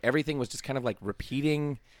 It was like everything was just kind of like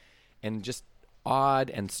repeating, and just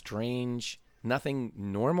odd and strange. Nothing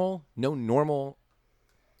normal. No normal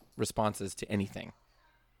responses to anything.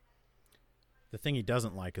 The thing he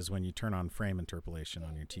doesn't like is when you turn on frame interpolation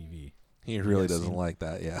on your TV. He really guys doesn't seen- like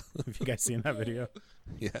that. Yeah. Have you guys seen that video?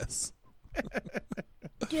 Yes.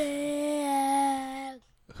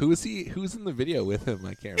 Who's in the video with him?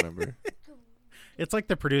 I can't remember. It's like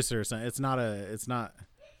the producer. So it's not.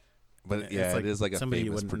 But yeah, it's it is like a somebody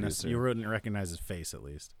famous you producer. You wouldn't recognize his face at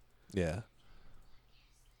least. Yeah.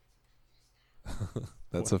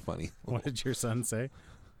 That's so funny. What did your son say?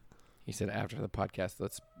 He said after the podcast,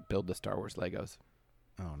 let's build the Star Wars Legos.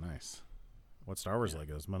 Oh, nice. What Star Wars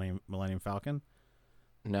Legos? Millennium Falcon?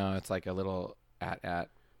 No, it's like a little at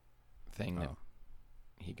thing that Oh,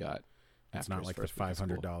 he got. it's after not his like the first week of school.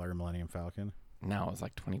 $500 Millennium Falcon. No, it was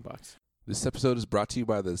like $20. This episode is brought to you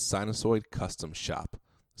by the Sinusoid Custom Shop.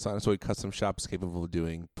 Sinusoid Custom Shop is capable of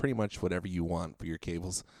doing pretty much whatever you want for your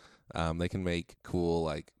cables. They can make cool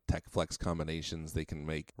like tech flex combinations. They can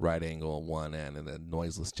make right angle on one end and a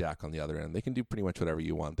noiseless jack on the other end. They can do pretty much whatever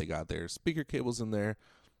you want. They got their speaker cables in there.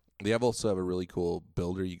 They also have a really cool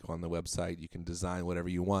builder. You go on the website. You can design whatever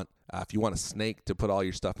you want. If you want a snake to put all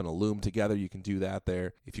your stuff in a loom together, you can do that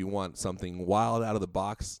there. If you want something wild out of the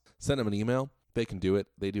box, send them an email. They can do it.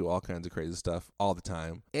 They do all kinds of crazy stuff all the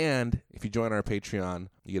time. And if you join our Patreon,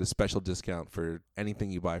 you get a special discount for anything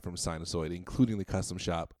you buy from Sinusoid, including the custom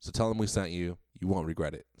shop. So tell them we sent you. You won't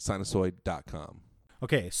regret it. Sinusoid.com.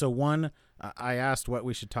 Okay, so I asked what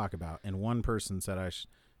we should talk about, and one person said I should,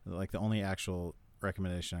 like the only actual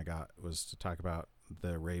recommendation I got was to talk about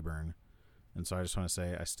the Rayburn. And so I just want to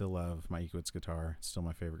say I still love my Equitz guitar. It's still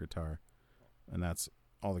my favorite guitar. And that's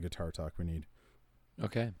all the guitar talk we need.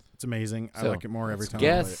 Okay. It's amazing. I So, like it more every time I play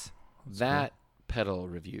it. Guess that pedal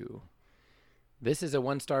review. This is a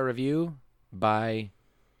 1-star review by,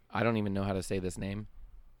 I don't even know how to say this name. !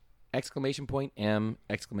 M!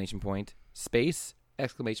 Space!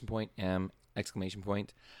 M!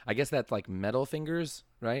 I guess that's like metal fingers,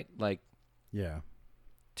 right? Like Yeah.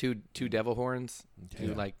 two devil horns.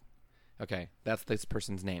 Yeah. Okay, that's this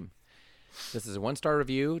person's name. This is a 1-star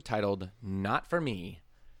review titled Not For Me,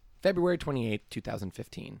 February 28th,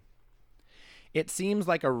 2015. It seems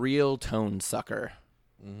like a real tone sucker.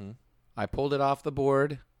 Mm-hmm. I pulled it off the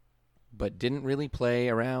board, but didn't really play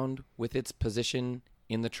around with its position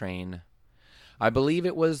in the train. I believe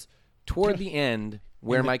it was toward the end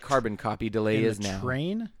where my carbon copy delay In is the now.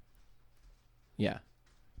 train? Yeah,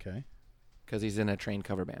 Okay. because he's in a train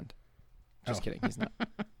cover band. Just Oh. kidding, he's not.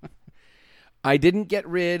 I didn't get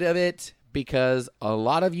rid of it because a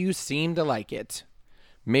lot of you seem to like it.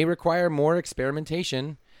 May require more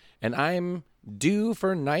experimentation, and I'm due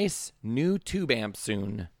for nice new tube amp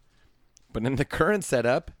soon. But in the current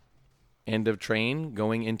setup, end of train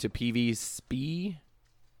going into SPE,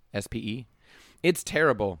 it's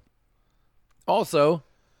terrible. Also,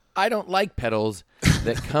 I don't like pedals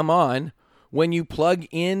that come on when you plug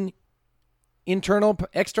in external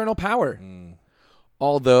power.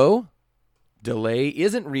 Although delay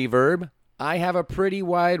isn't reverb, I have a pretty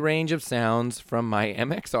wide range of sounds from my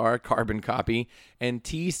MXR carbon copy and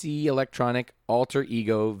TC Electronic Alter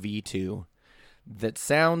Ego V2 that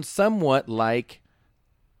sound somewhat like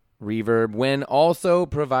reverb when also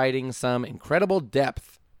providing some incredible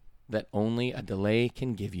depth that only a delay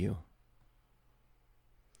can give you.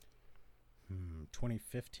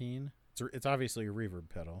 2015. It's obviously a reverb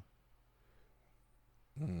pedal.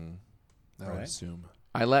 I would Right. assume.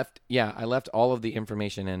 I left all of the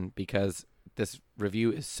information in because this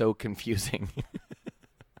review is so confusing.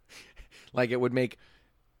 Like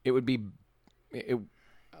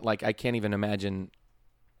I can't even imagine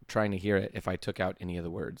trying to hear it if I took out any of the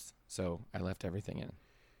words. So I left everything in.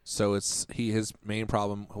 So his main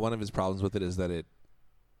problem. One of his problems with it is that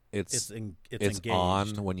it's engaged.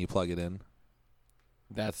 on when you plug it in,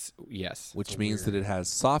 That's yes. which It's means weird. that it has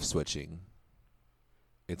soft switching.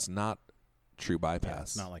 It's not true bypass. Yeah,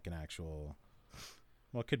 it's not like an actual.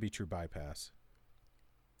 Well, it could be true bypass.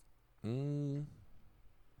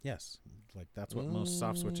 Yes, like that's what most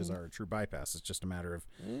soft switches are. True bypass. It's just a matter of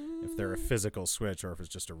if they're a physical switch or if it's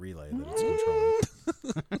just a relay that it's controlling.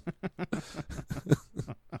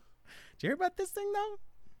 Did you hear about this thing though?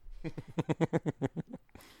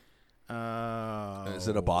 Is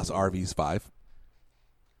it a Boss RVs 5?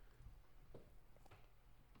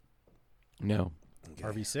 No. Okay.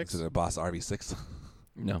 RV6? Is it a Boss RV6?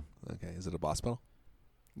 No. Okay. Is it a Boss pedal?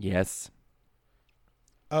 Yes.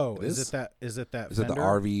 Oh, It is is? it that? Is it that? Is it the Fender?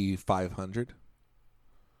 RV 500?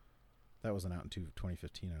 That wasn't out in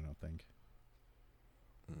 2015, I don't think.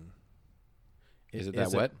 Is it that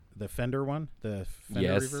what? The Fender one? The Fender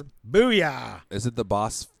Yes. reverb? Booyah! Is it the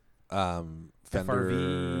Boss Fender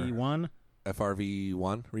FRV1?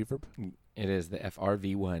 FRV1 reverb? It is the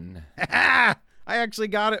FRV1. I actually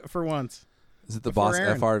got it for once. Is it the Before Boss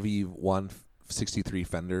Aaron. FRV 163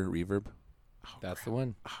 Fender reverb? That's the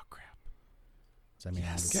one. Oh, crap. Does that mean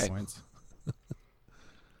Yes. 100 Okay. points?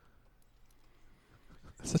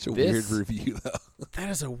 Such a This- weird review, though. That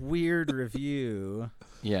is a weird review.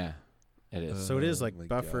 Yeah, it is. So it is Oh like my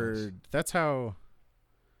buffered. That's how.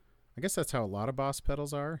 I guess that's how a lot of Boss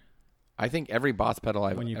pedals are. I think every Boss pedal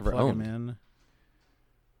I've When you ever plug owned, them in.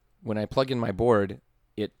 when I plug in my board,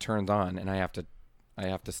 it turns on, and I have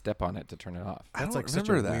to step on it to turn it off. I That's don't like such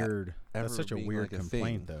a remember that weird. That's ever such a being weird like a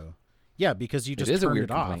complaint, thing. though. Yeah, because you just is a turned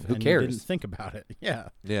weird it off complaint. Who and cares? you didn't think about it. Yeah.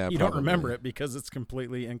 Yeah, You don't probably. remember it because it's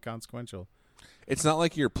completely inconsequential. It's not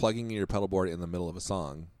like you're plugging your pedal board in the middle of a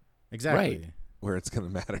song Exactly. where it's going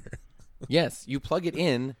to matter. Yes, you plug it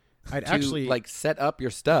in I'd to actually like set up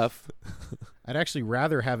your stuff. I'd actually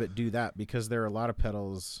rather have it do that because there are a lot of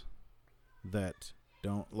pedals that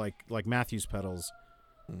don't like Matthew's pedals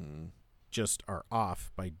just are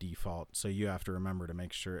off by default. So you have to remember to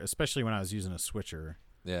make sure, especially when I was using a switcher,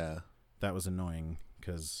 Yeah. that was annoying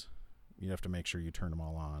because you have to make sure you turn them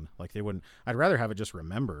all on. Like they wouldn't. I'd rather have it just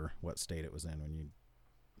remember what state it was in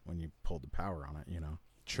when you pulled the power on it. You know.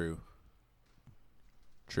 True.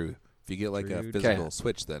 If you get like a True. physical Okay.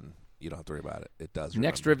 switch, then you don't have to worry about it. It does.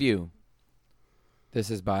 Next remember. review. This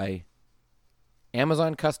is by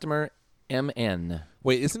Amazon customer MN.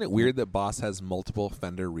 Wait, isn't it weird that Boss has multiple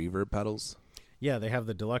Fender reverb pedals? Yeah, they have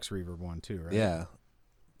the deluxe reverb one too, right? Yeah.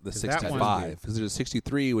 The 'Cause that one's 65. weird. Because there's a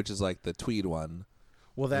 63, which is like the tweed one.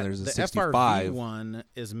 Well, And that there's a the 65. FRV one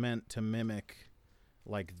is meant to mimic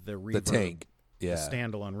like the reverb, The tank. the Yeah.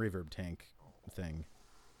 standalone reverb tank thing.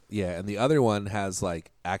 Yeah, and the other one has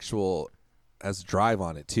like has drive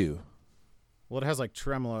on it too. Well, it has like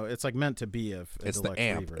tremolo. It's like meant to be a It's the deluxe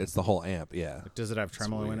amp. reverb. It's the whole amp, yeah. Like, does it have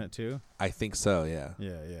tremolo in weird. it too? I think so, yeah.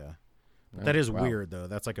 Yeah. Oh, That is wow. weird though.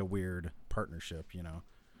 That's like a weird partnership, you know,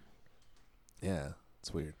 Yeah,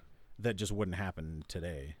 it's weird. that just wouldn't happen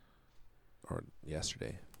today. Or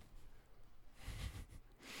yesterday.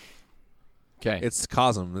 Okay. It's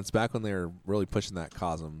Cosm. It's back when they were really pushing that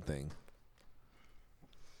Cosm thing.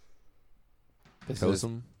 This is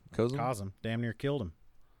Cosm? Caused him. Damn near killed him.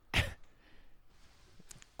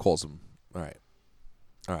 Cosm. All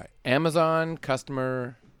right. Amazon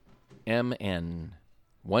customer MN.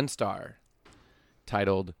 1 star.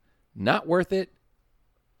 Titled, Not Worth It.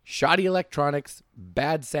 Shoddy electronics.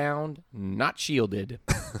 Bad sound. Not shielded.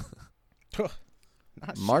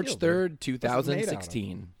 Not March shielded. 3rd, What's it made out of?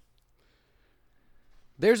 2016.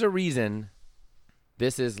 There's a reason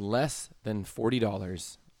this is less than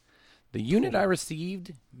 $40. The unit I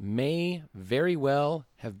received may very well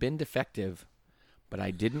have been defective, but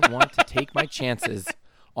I didn't want to take my chances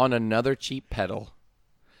on another cheap pedal.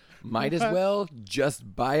 Might as well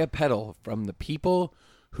just buy a pedal from the people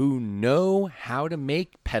who know how to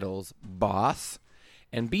make pedals, boss,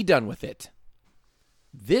 and be done with it.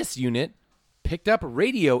 This unit picked up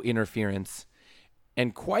radio interference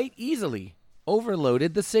and quite easily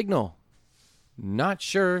overloaded the signal. Not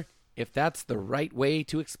sure if that's the right way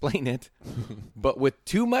to explain it, but with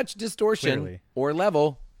too much distortion Clearly. or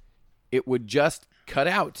level, it would just cut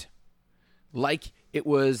out. Like it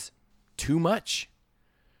was too much.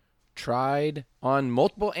 Tried on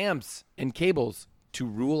multiple amps and cables to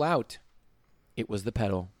rule out it was the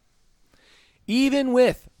pedal. Even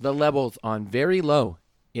with the levels on very low,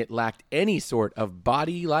 it lacked any sort of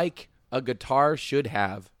body like a guitar should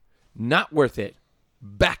have. Not worth it.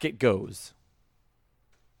 Back it goes.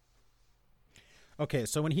 Okay,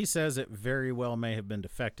 so when he says it very well may have been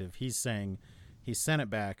defective, he's saying he sent it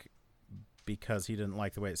back because he didn't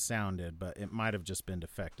like the way it sounded, but it might have just been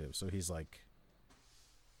defective. So he's like,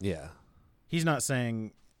 Yeah. he's not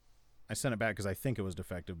saying I sent it back because I think it was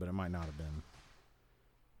defective, but it might not have been.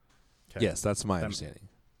 Okay. Yes, that's my That- understanding.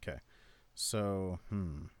 So,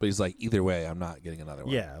 But he's like, either way, I'm not getting another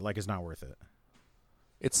one. yeah, like it's not worth it.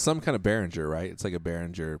 It's some kind of Behringer, right? It's like a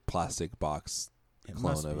Behringer plastic box It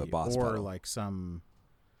clone must of be. a Boss or pedal. like some,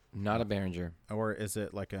 Not a Behringer. or is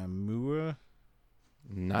it like a Mua?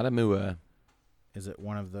 Not a Mua. Is it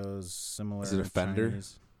one of those similar? Is it a Fender?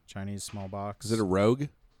 Chinese small box? Is it a Rogue?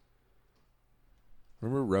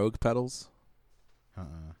 Remember Rogue pedals?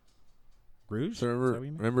 Rouge? So Is that what you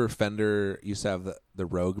mean? remember Fender used to have the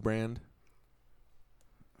Rogue brand?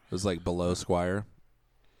 It was like below Squire,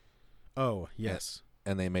 Oh yes.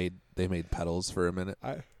 and they made pedals for a minute.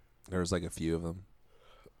 There was like a few of them.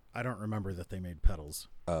 I don't remember that they made pedals.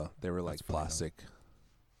 Oh, they were like That's fine, though. plastic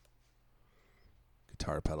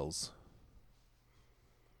guitar pedals.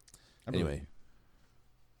 I believe Anyway, you.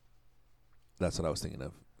 that's what I was thinking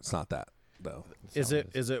of. It's not that though. Is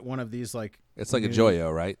it one of these like It's like a new-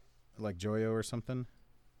 Joyo, right? like Joyo or something?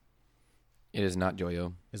 It is not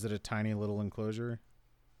Joyo. Is it a tiny little enclosure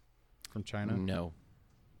from China? No.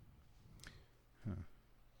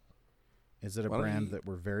 Is it a Why don't brand you- that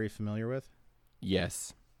we're very familiar with?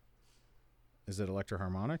 Yes. Is it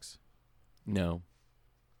Electro-Harmonix? No.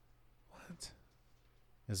 What?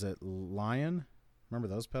 Is it Lion? Remember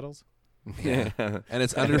those pedals? Yeah. And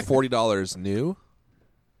it's under $40 new.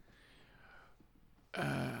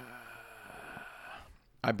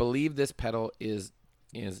 I believe this pedal is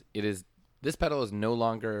this pedal is no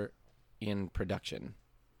longer in production.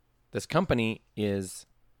 This company is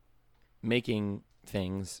making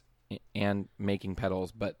things and making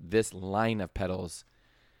pedals, but this line of pedals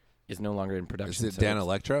is no longer in production. Is it so Dan it's-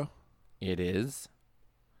 Electro? It is.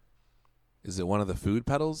 Is it one of the food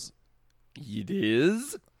pedals? It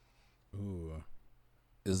is. Ooh.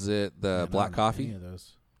 Is it I the don't black know coffee? Any of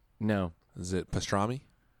those? No. Is it pastrami?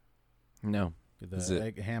 No. Is The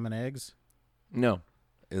it- ham and eggs? No.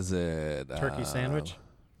 Is it Turkey sandwich?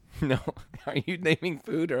 No. Are you naming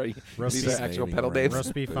food or are you, Roast these beef. are actual Naming pedal random babes?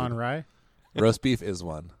 Roast beef on rye? Roast beef is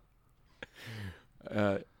one.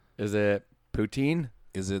 Is it poutine?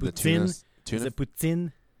 Is it the Poutine? tuna Is it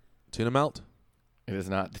poutine? tuna melt? It is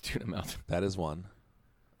not the tuna melt. That is one.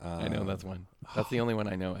 I know that's one. That's the only one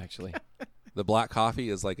I know, actually. The black coffee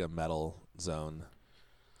is like a metal zone.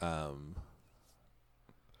 And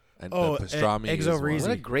Oh, the pastrami eggs is over one. easy.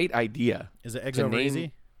 What a great idea. Is it eggs To over name-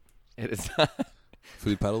 easy? It is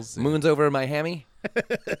Food pedals. Yeah. Moon's over my hammy.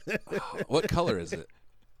 What color is it?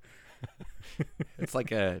 It's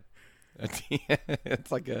like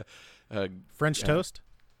it's like a French Yeah. toast?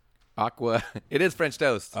 aqua. It is French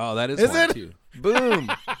toast. Oh, that is Is one it? too.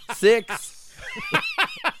 Boom. 6.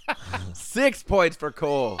 6 points for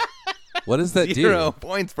Cole. What does that 0 do?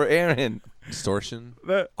 points for Aaron. Distortion?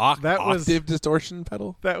 That was Octave distortion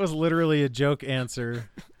pedal? that was literally a joke answer.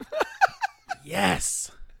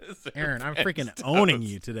 Yes. Aaron, I'm freaking owning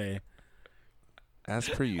you today. As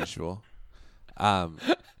per usual.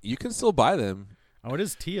 You can still buy them. Oh, it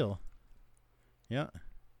is teal. Yeah.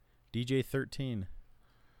 DJ 13.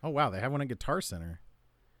 Oh, wow. They have one at Guitar Center.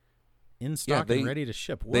 In stock they- and ready to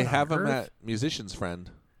ship. What They on have them earth? at Musician's Friend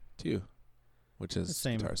too, which is The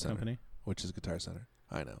same Guitar Center. company. Which is Guitar Center.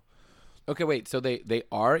 I know. Okay, wait. So they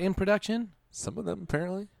are in production, Some of them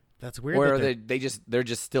apparently. That's weird. or that are they're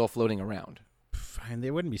just still floating around? and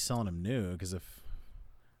they wouldn't be selling them new because if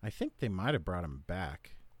I think they might have brought them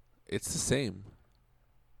back. It's the same.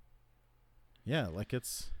 Yeah, like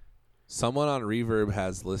it's Someone on Reverb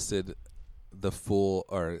has listed the full,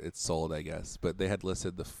 or it's sold, I guess, but they had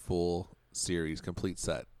listed the full series, complete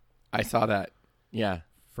set, I saw that. Yeah.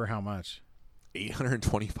 for how much?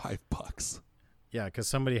 $825 Yeah, because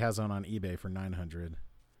somebody has one on eBay for $900.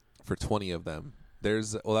 for 20 of them.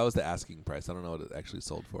 That was the asking price. I don't know what it actually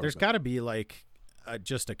sold for. There's but got to be like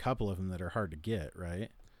just a couple of them that are hard to get, right?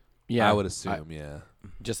 Yeah. I would assume, yeah.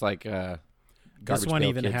 just like This Garbage one Pail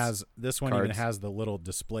even Kids has cards. the little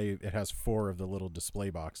display. It has 4 of the little display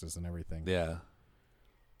boxes and everything. Yeah.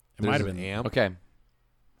 It might have There's been. an amp. Okay.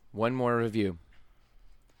 One more review.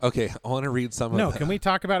 Okay, I want to read some No, of can we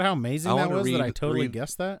talk about how amazing I that wanna was? That I read- totally read-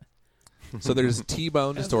 guessed that. So there's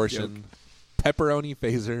T-Bone That's a Distortion, Pepperoni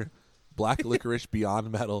Phaser, Black Licorice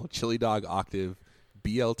Beyond Metal, Chili Dog Octave,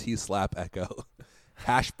 BLT Slap Echo,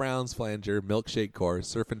 Hash Browns Flanger, Milkshake Core,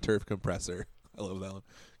 Surf and Turf Compressor. I love that one.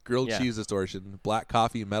 Grilled Yeah. Cheese Distortion, Black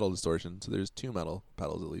Coffee Metal Distortion. So there's 2 metal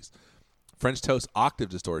pedals at least. French Toast Octave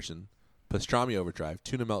Distortion, Pastrami Overdrive,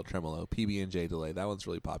 Tuna Melt Tremolo, PB&J Delay. That one's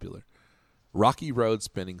really popular. Rocky Road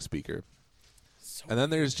Spinning Speaker. And then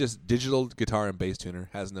there's just Digital Guitar and Bass Tuner.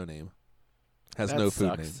 Has no name. Has That no food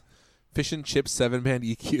sucks. name. Fish and Chips 7-band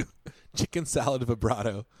EQ. Chicken Salad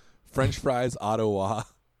Vibrato. French Fries Ottawa.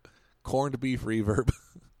 Corned Beef Reverb.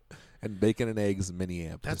 And bacon and eggs mini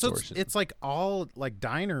amp That's distortion. it's like all like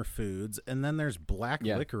diner foods, and then there's black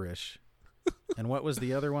Yeah. licorice. And what was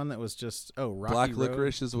the other one that was just Rocky Black Road?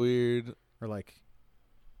 licorice is weird. Or like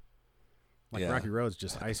Yeah. Rocky Road's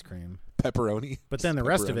just ice cream. Pepperoni. But then the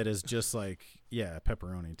rest of Pepperoni. it is just like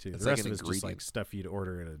pepperoni too. It's The like rest an of it's just like ingredient. stuff you'd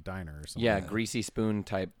order at a diner or something. Yeah, Yeah. greasy spoon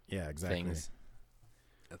type Yeah, exactly. things,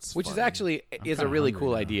 That's which is funny. actually I'm is a kinda really hungry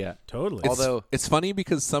cool now. idea. Totally. Although it's funny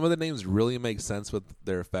because some of the names really make sense with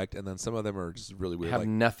their effect, and then some of them are just really weird. have like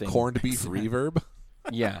nothing. corned beef reverb,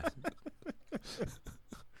 Yeah.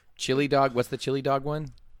 Chili dog. What's the chili dog one?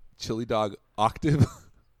 chili dog octave.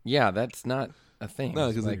 Yeah, that's not a thing. No,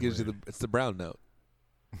 because very it gives you weird. it's the brown note.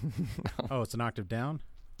 Oh, it's an octave down?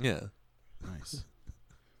 Yeah, Nice.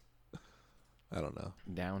 I don't know.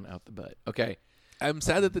 Down out the butt. Okay. I'm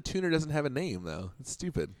sad that the tuner doesn't have a name though. It's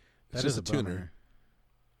stupid. It's That is just a a tuner. bummer.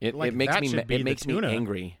 It Like, makes that me should be it the makes me tuna.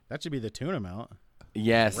 angry. That should be the tuna melt.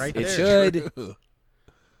 Yes, Right it there. should. True.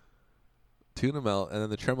 Tuna melt, and then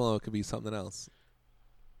the tremolo could be something else.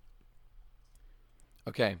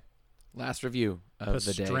 Okay. Last review of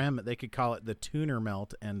the day. Pastrem, they could call it the tuner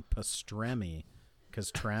melt and pastrami.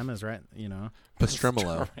 Because trem is right,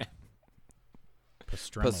 Pastremolo.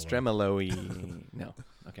 Pastremolo. Pastremolo-y. No.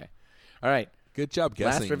 Okay. All right. Good job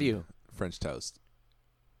guessing. Last review. French toast.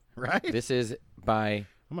 Right? This is by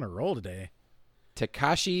I'm going to roll today.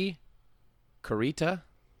 Takashi Kurita.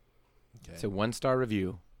 Okay. It's a 1-star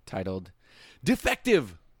review titled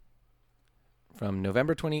Defective from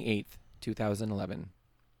November 28th, 2011.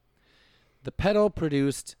 The pedal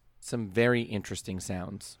produced some very interesting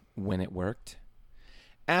sounds when it worked.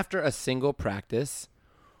 After a single practice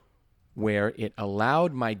where it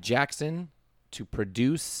allowed my Jackson to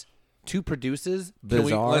produces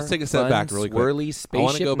bizarre, let's take a step fun, back really quick. swirly I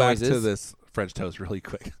want spaceship to go back noises. to this French toast really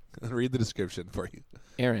quick and read the description for you.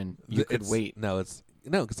 Aaron, you could It's- wait. No,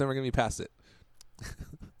 because then we're gonna be past it. It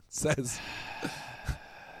says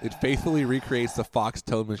it faithfully recreates the Fox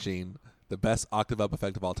tone machine, the best octave up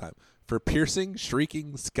effect of all time. For piercing,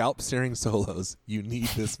 shrieking, scalp searing solos, you need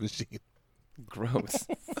this machine. Gross.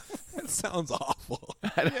 That sounds awful.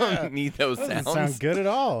 I don't need those Doesn't sounds. sound good at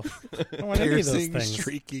all. I don't want any of those Piercing, things.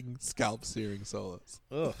 shrieking, scalp searing solos.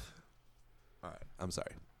 Ugh. All right, I'm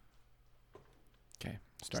sorry. Okay,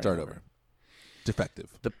 Start over. Defective.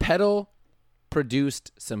 The pedal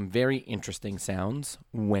produced some very interesting sounds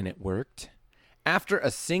when it worked. After a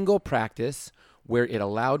single practice where it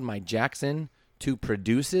allowed my Jackson to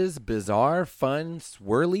produces bizarre, fun,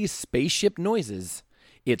 swirly spaceship noises,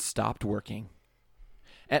 it stopped working.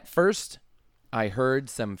 At first, I heard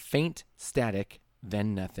some faint static,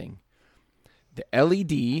 then nothing. The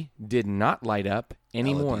LED did not light up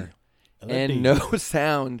anymore, and no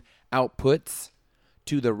sound outputs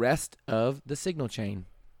to the rest of the signal train.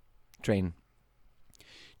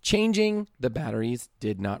 Changing the batteries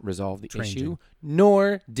did not resolve the issue,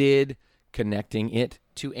 nor did connecting it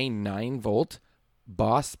to a 9-volt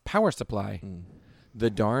Boss power supply. The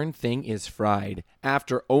darn thing is fried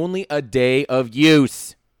after only a day of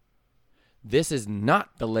use. This is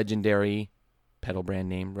not the legendary pedal brand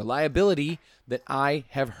name reliability that I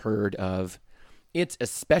have heard of. It's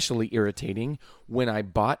especially irritating when I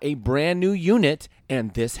bought a brand new unit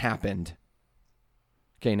and this happened.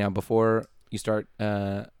 Okay, now before you start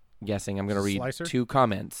guessing, I'm going to read Slicer? 2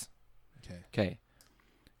 comments. Okay. Okay.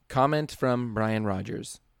 Comment from Brian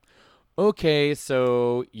Rogers. Okay,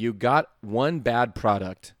 so you got one bad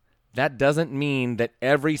product. That doesn't mean that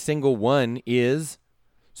every single one is.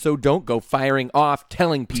 So don't go firing off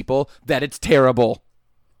telling people that it's terrible.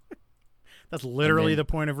 That's literally And then-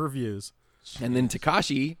 the point of reviews. And then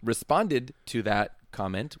Takashi responded to that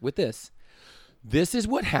comment with this. This is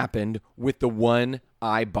what happened with the one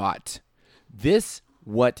I bought. This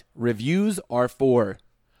what reviews are for.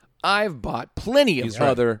 I've bought plenty of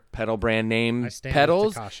other pedal brand I name stand with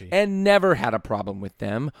pedals Takashi. and never had a problem with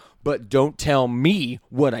them, but don't tell me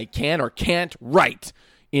what I can or can't write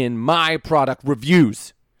in my product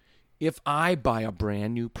reviews. If I buy a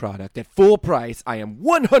brand new product at full price, I am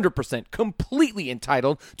 100% completely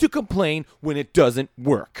entitled to complain when it doesn't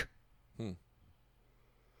work.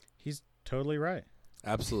 He's totally right.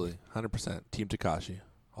 Absolutely. 100%. Team Takashi.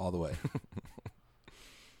 All the way.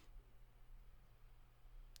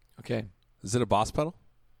 Okay, Is it a Boss pedal?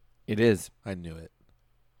 it is. I knew it.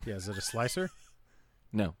 Yeah, is it a slicer?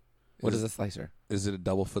 No. What is a slicer? Is it a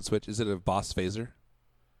double foot switch? Is it a Boss phaser?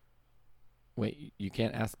 Wait, you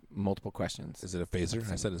can't ask multiple questions. Is it a phaser?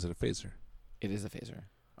 I said, is it a phaser? It is a phaser.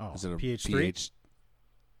 Oh, Is it a PH3?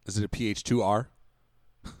 Is it a PH2R?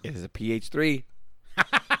 It is a PH3.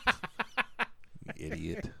 You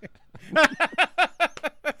idiot.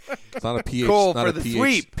 It's not a pH. Cole not for a the pH,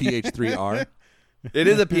 sweep. pH3R. It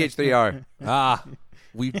is a PH3R.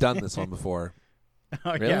 We've done this one before.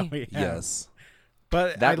 Oh, Really? yeah, we have. Yes.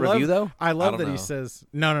 But That I review, love, though? I love don't that know. he says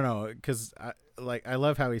no, because I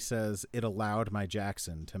love how he says it allowed my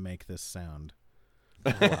Jackson to make this sound.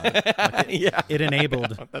 Yeah. It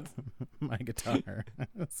enabled my guitar.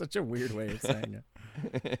 That's such a weird way of saying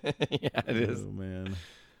it. Yeah, it is. Oh man.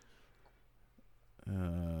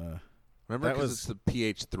 Remember, That because was- it's the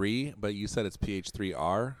pH3, but you said it's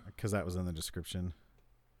pH3R. Because that was in the description,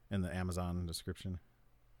 in the Amazon description.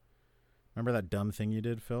 Remember that dumb thing you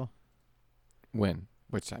did, Phil? When?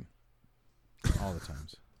 Which time? All the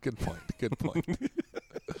times. Good point. Good point.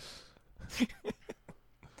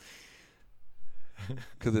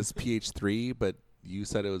 Because it's pH3, but you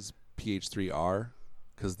said it was pH3R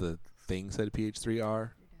because the thing said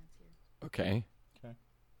pH3R. Okay. Okay.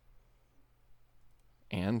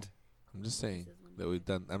 And? I'm just saying that we've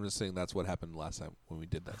done. I'm just saying that's what happened last time when we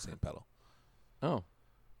did that same pedal. Oh.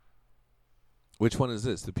 Which one is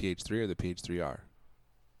this? The pH3 or the pH3R?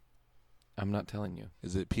 I'm not telling you.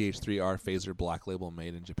 Is it pH3R Phaser Black Label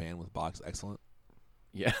made in Japan with box excellent?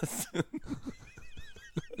 Yes.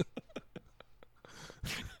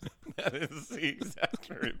 That is the exact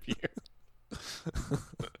review.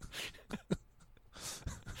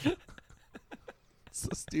 So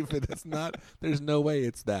stupid. That's not. There's no way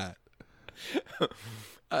it's that.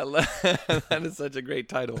 I love that is such a great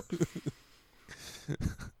title.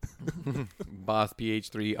 Boss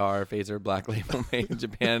PH3R Phaser Black Label made in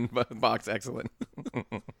Japan, box excellent.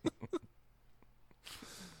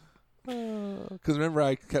 Because remember,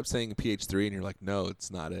 I kept saying pH3, and you're like, "No, it's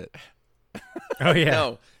not it." Oh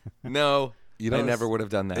yeah. No, You I know, never would have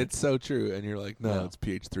done that. It's so true, and you're like, "No, No. it's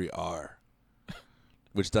pH3R,"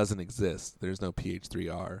 which doesn't exist. There's no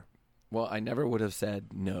pH3R. Well, I never would have said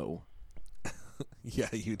no. Yeah,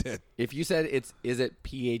 you did. If you said is it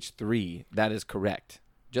pH3, that is correct.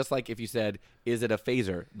 Just like if you said, is it a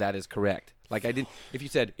phaser, that is correct. Like I didn't. If you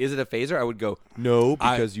said, is it a phaser, I would go no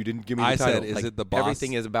because you didn't give me the I title. said, is Like, it the boss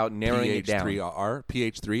everything is about narrowing it down. pH3R,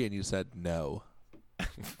 pH3, and you said no. I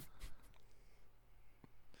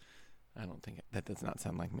don't think that does not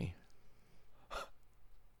sound like me.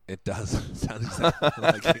 It does sound exactly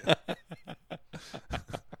like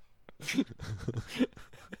you.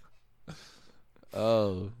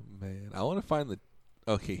 Oh man, I want to find the.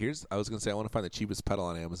 Okay, I was gonna say I want to find the cheapest pedal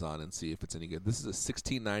on Amazon and see if it's any good. This is a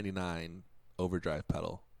 $16.99 overdrive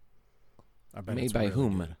pedal. I bet Made it's by really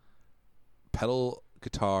whom? good. Pedal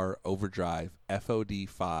guitar overdrive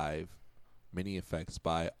FOD5 mini effects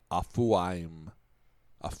by Afuaim.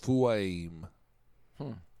 Afuaim.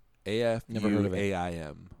 Never heard of it.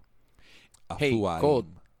 AFUAIM. Hey, Afuaim. Gold,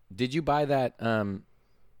 did you buy that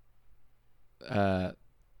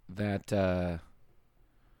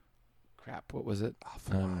crap, what was it?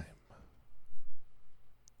 Afuaim.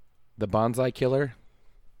 The Bonsai Killer?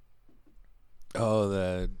 Oh,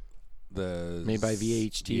 the Made by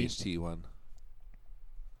VHT? VHT one.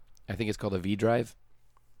 I think it's called a V Drive.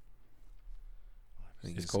 I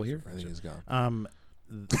think Is he's- Cole here? I think he's gone.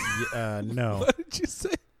 No. What did you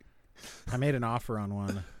say? I made an offer on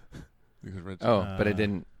one. Oh, but it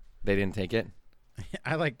didn't. They didn't take it.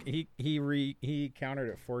 I like he countered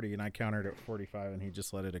at 40 and I countered at 45 and he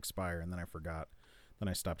just let it expire and then I forgot. Then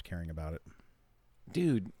I stopped caring about it.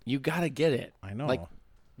 Dude, you gotta get it. I know. Like,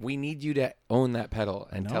 we need you to own that pedal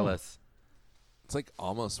and tell know. us It's like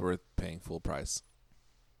almost worth paying full price.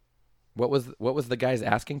 what was the guy's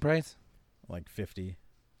asking price. Like 50.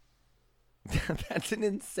 That's an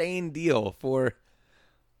insane deal for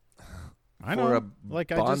I For know. a like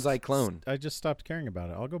bonsai clone. I just stopped caring about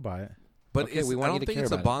it. I'll go buy it. But Okay, it's, we want I you don't to think care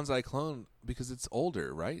it's a about bonsai clone because it's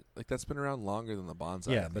older, right? Like that's been around longer than the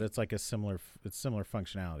bonsai. Yeah, but it's like similar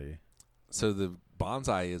functionality. So the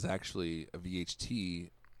bonsai is actually a VHT Yeah,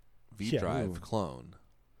 V-Drive ooh. clone.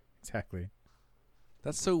 Exactly.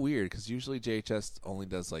 That's so weird because usually JHS only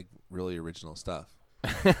does like really original stuff.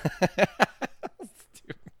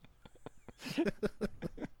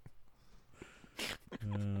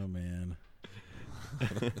 Oh man.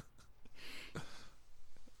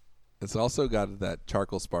 It's also got that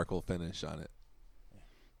charcoal sparkle finish on it.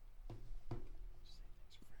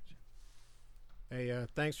 Hey,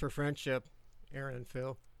 thanks for friendship, Aaron and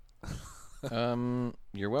Phil.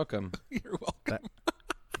 You're welcome. You're welcome.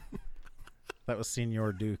 That was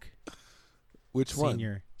Senior Duke. Which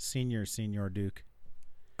one? Senior Duke.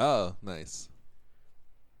 Oh, nice.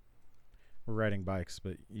 We're riding bikes,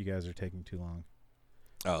 but you guys are taking too long.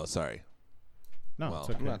 Oh, sorry. No, Well, it's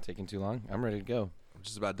okay. I'm not taking too long. I'm ready to go. I'm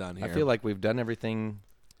just about done here. I feel like we've done everything.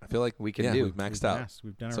 I feel like we can yeah, do. We've maxed been out. asked.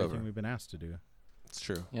 We've done It's everything over. we've been asked to do. It's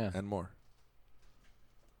true. Yeah. And more.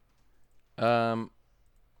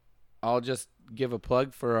 I'll just give a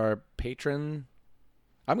plug for our patron.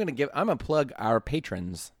 I'm gonna plug our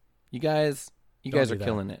patrons. You guys Don't are do that.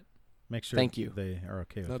 killing it. Make sure Thank you. they are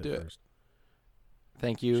okay with No, it do it. first.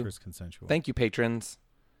 Thank Make you. sure it's consensual. Thank you, patrons.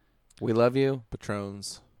 We love you.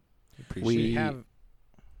 Patrons. Appreciate We have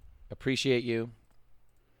appreciate you.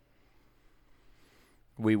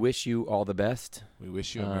 We wish you all the best. We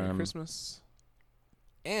wish you a Merry Christmas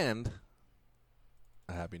and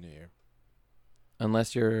a Happy New Year.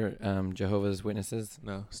 Unless you're Jehovah's Witnesses.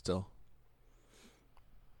 No, still.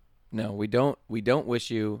 No, we don't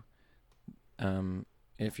wish you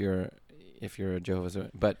if you're a Jehovah's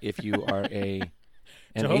Witness. But if you are an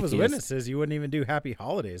Jehovah's atheist, Witnesses, you wouldn't even do happy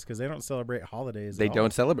holidays because they don't celebrate holidays. they at don't all.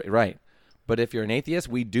 celebrate, right? But if you're an atheist,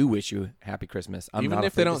 we do wish you Happy Christmas. I'm Even not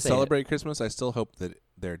if they afraid to don't say it. celebrate Christmas, I still hope that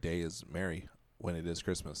their day is merry when it is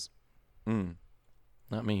Christmas.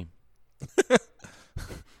 Not me.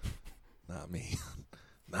 Not me.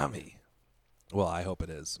 Not me. Well, I hope it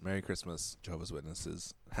is. Merry Christmas, Jehovah's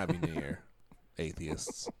Witnesses. Happy New Year,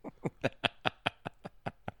 atheists.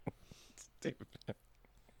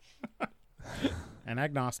 And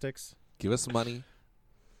agnostics. Give us money.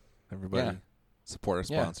 Everybody Yeah. support our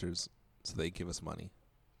Yeah. sponsors so they give us money.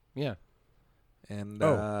 Yeah. And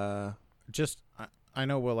Just I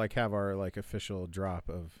know we'll like have our like official drop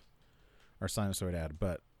of our sinusoid ad,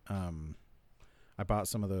 but I bought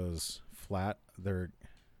some of those flat.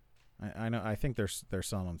 I think they're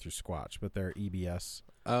selling them through Squatch, but they're EBS.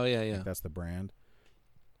 oh yeah, I yeah. think that's the brand.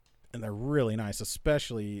 And they're really nice,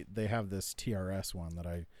 especially they have this TRS one that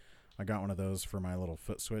I got one of those for my little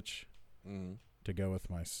foot switch to go with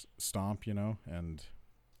my stomp, and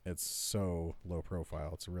it's so low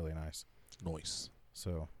profile. It's really nice. Nice.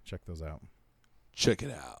 So check those out. Check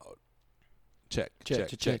it out. Check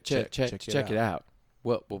it out.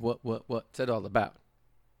 What's it all about?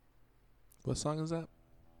 What song is that?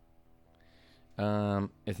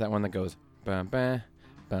 It's that one that goes bum bum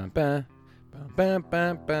bum bum bum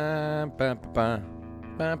bum bum bum bum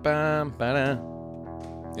bum bum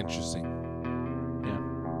bum. Interesting. Yeah.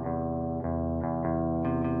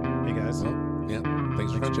 Hey guys. Well, yeah.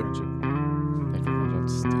 Thanks for friendship. Thanks for friendship.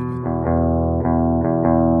 Stupid.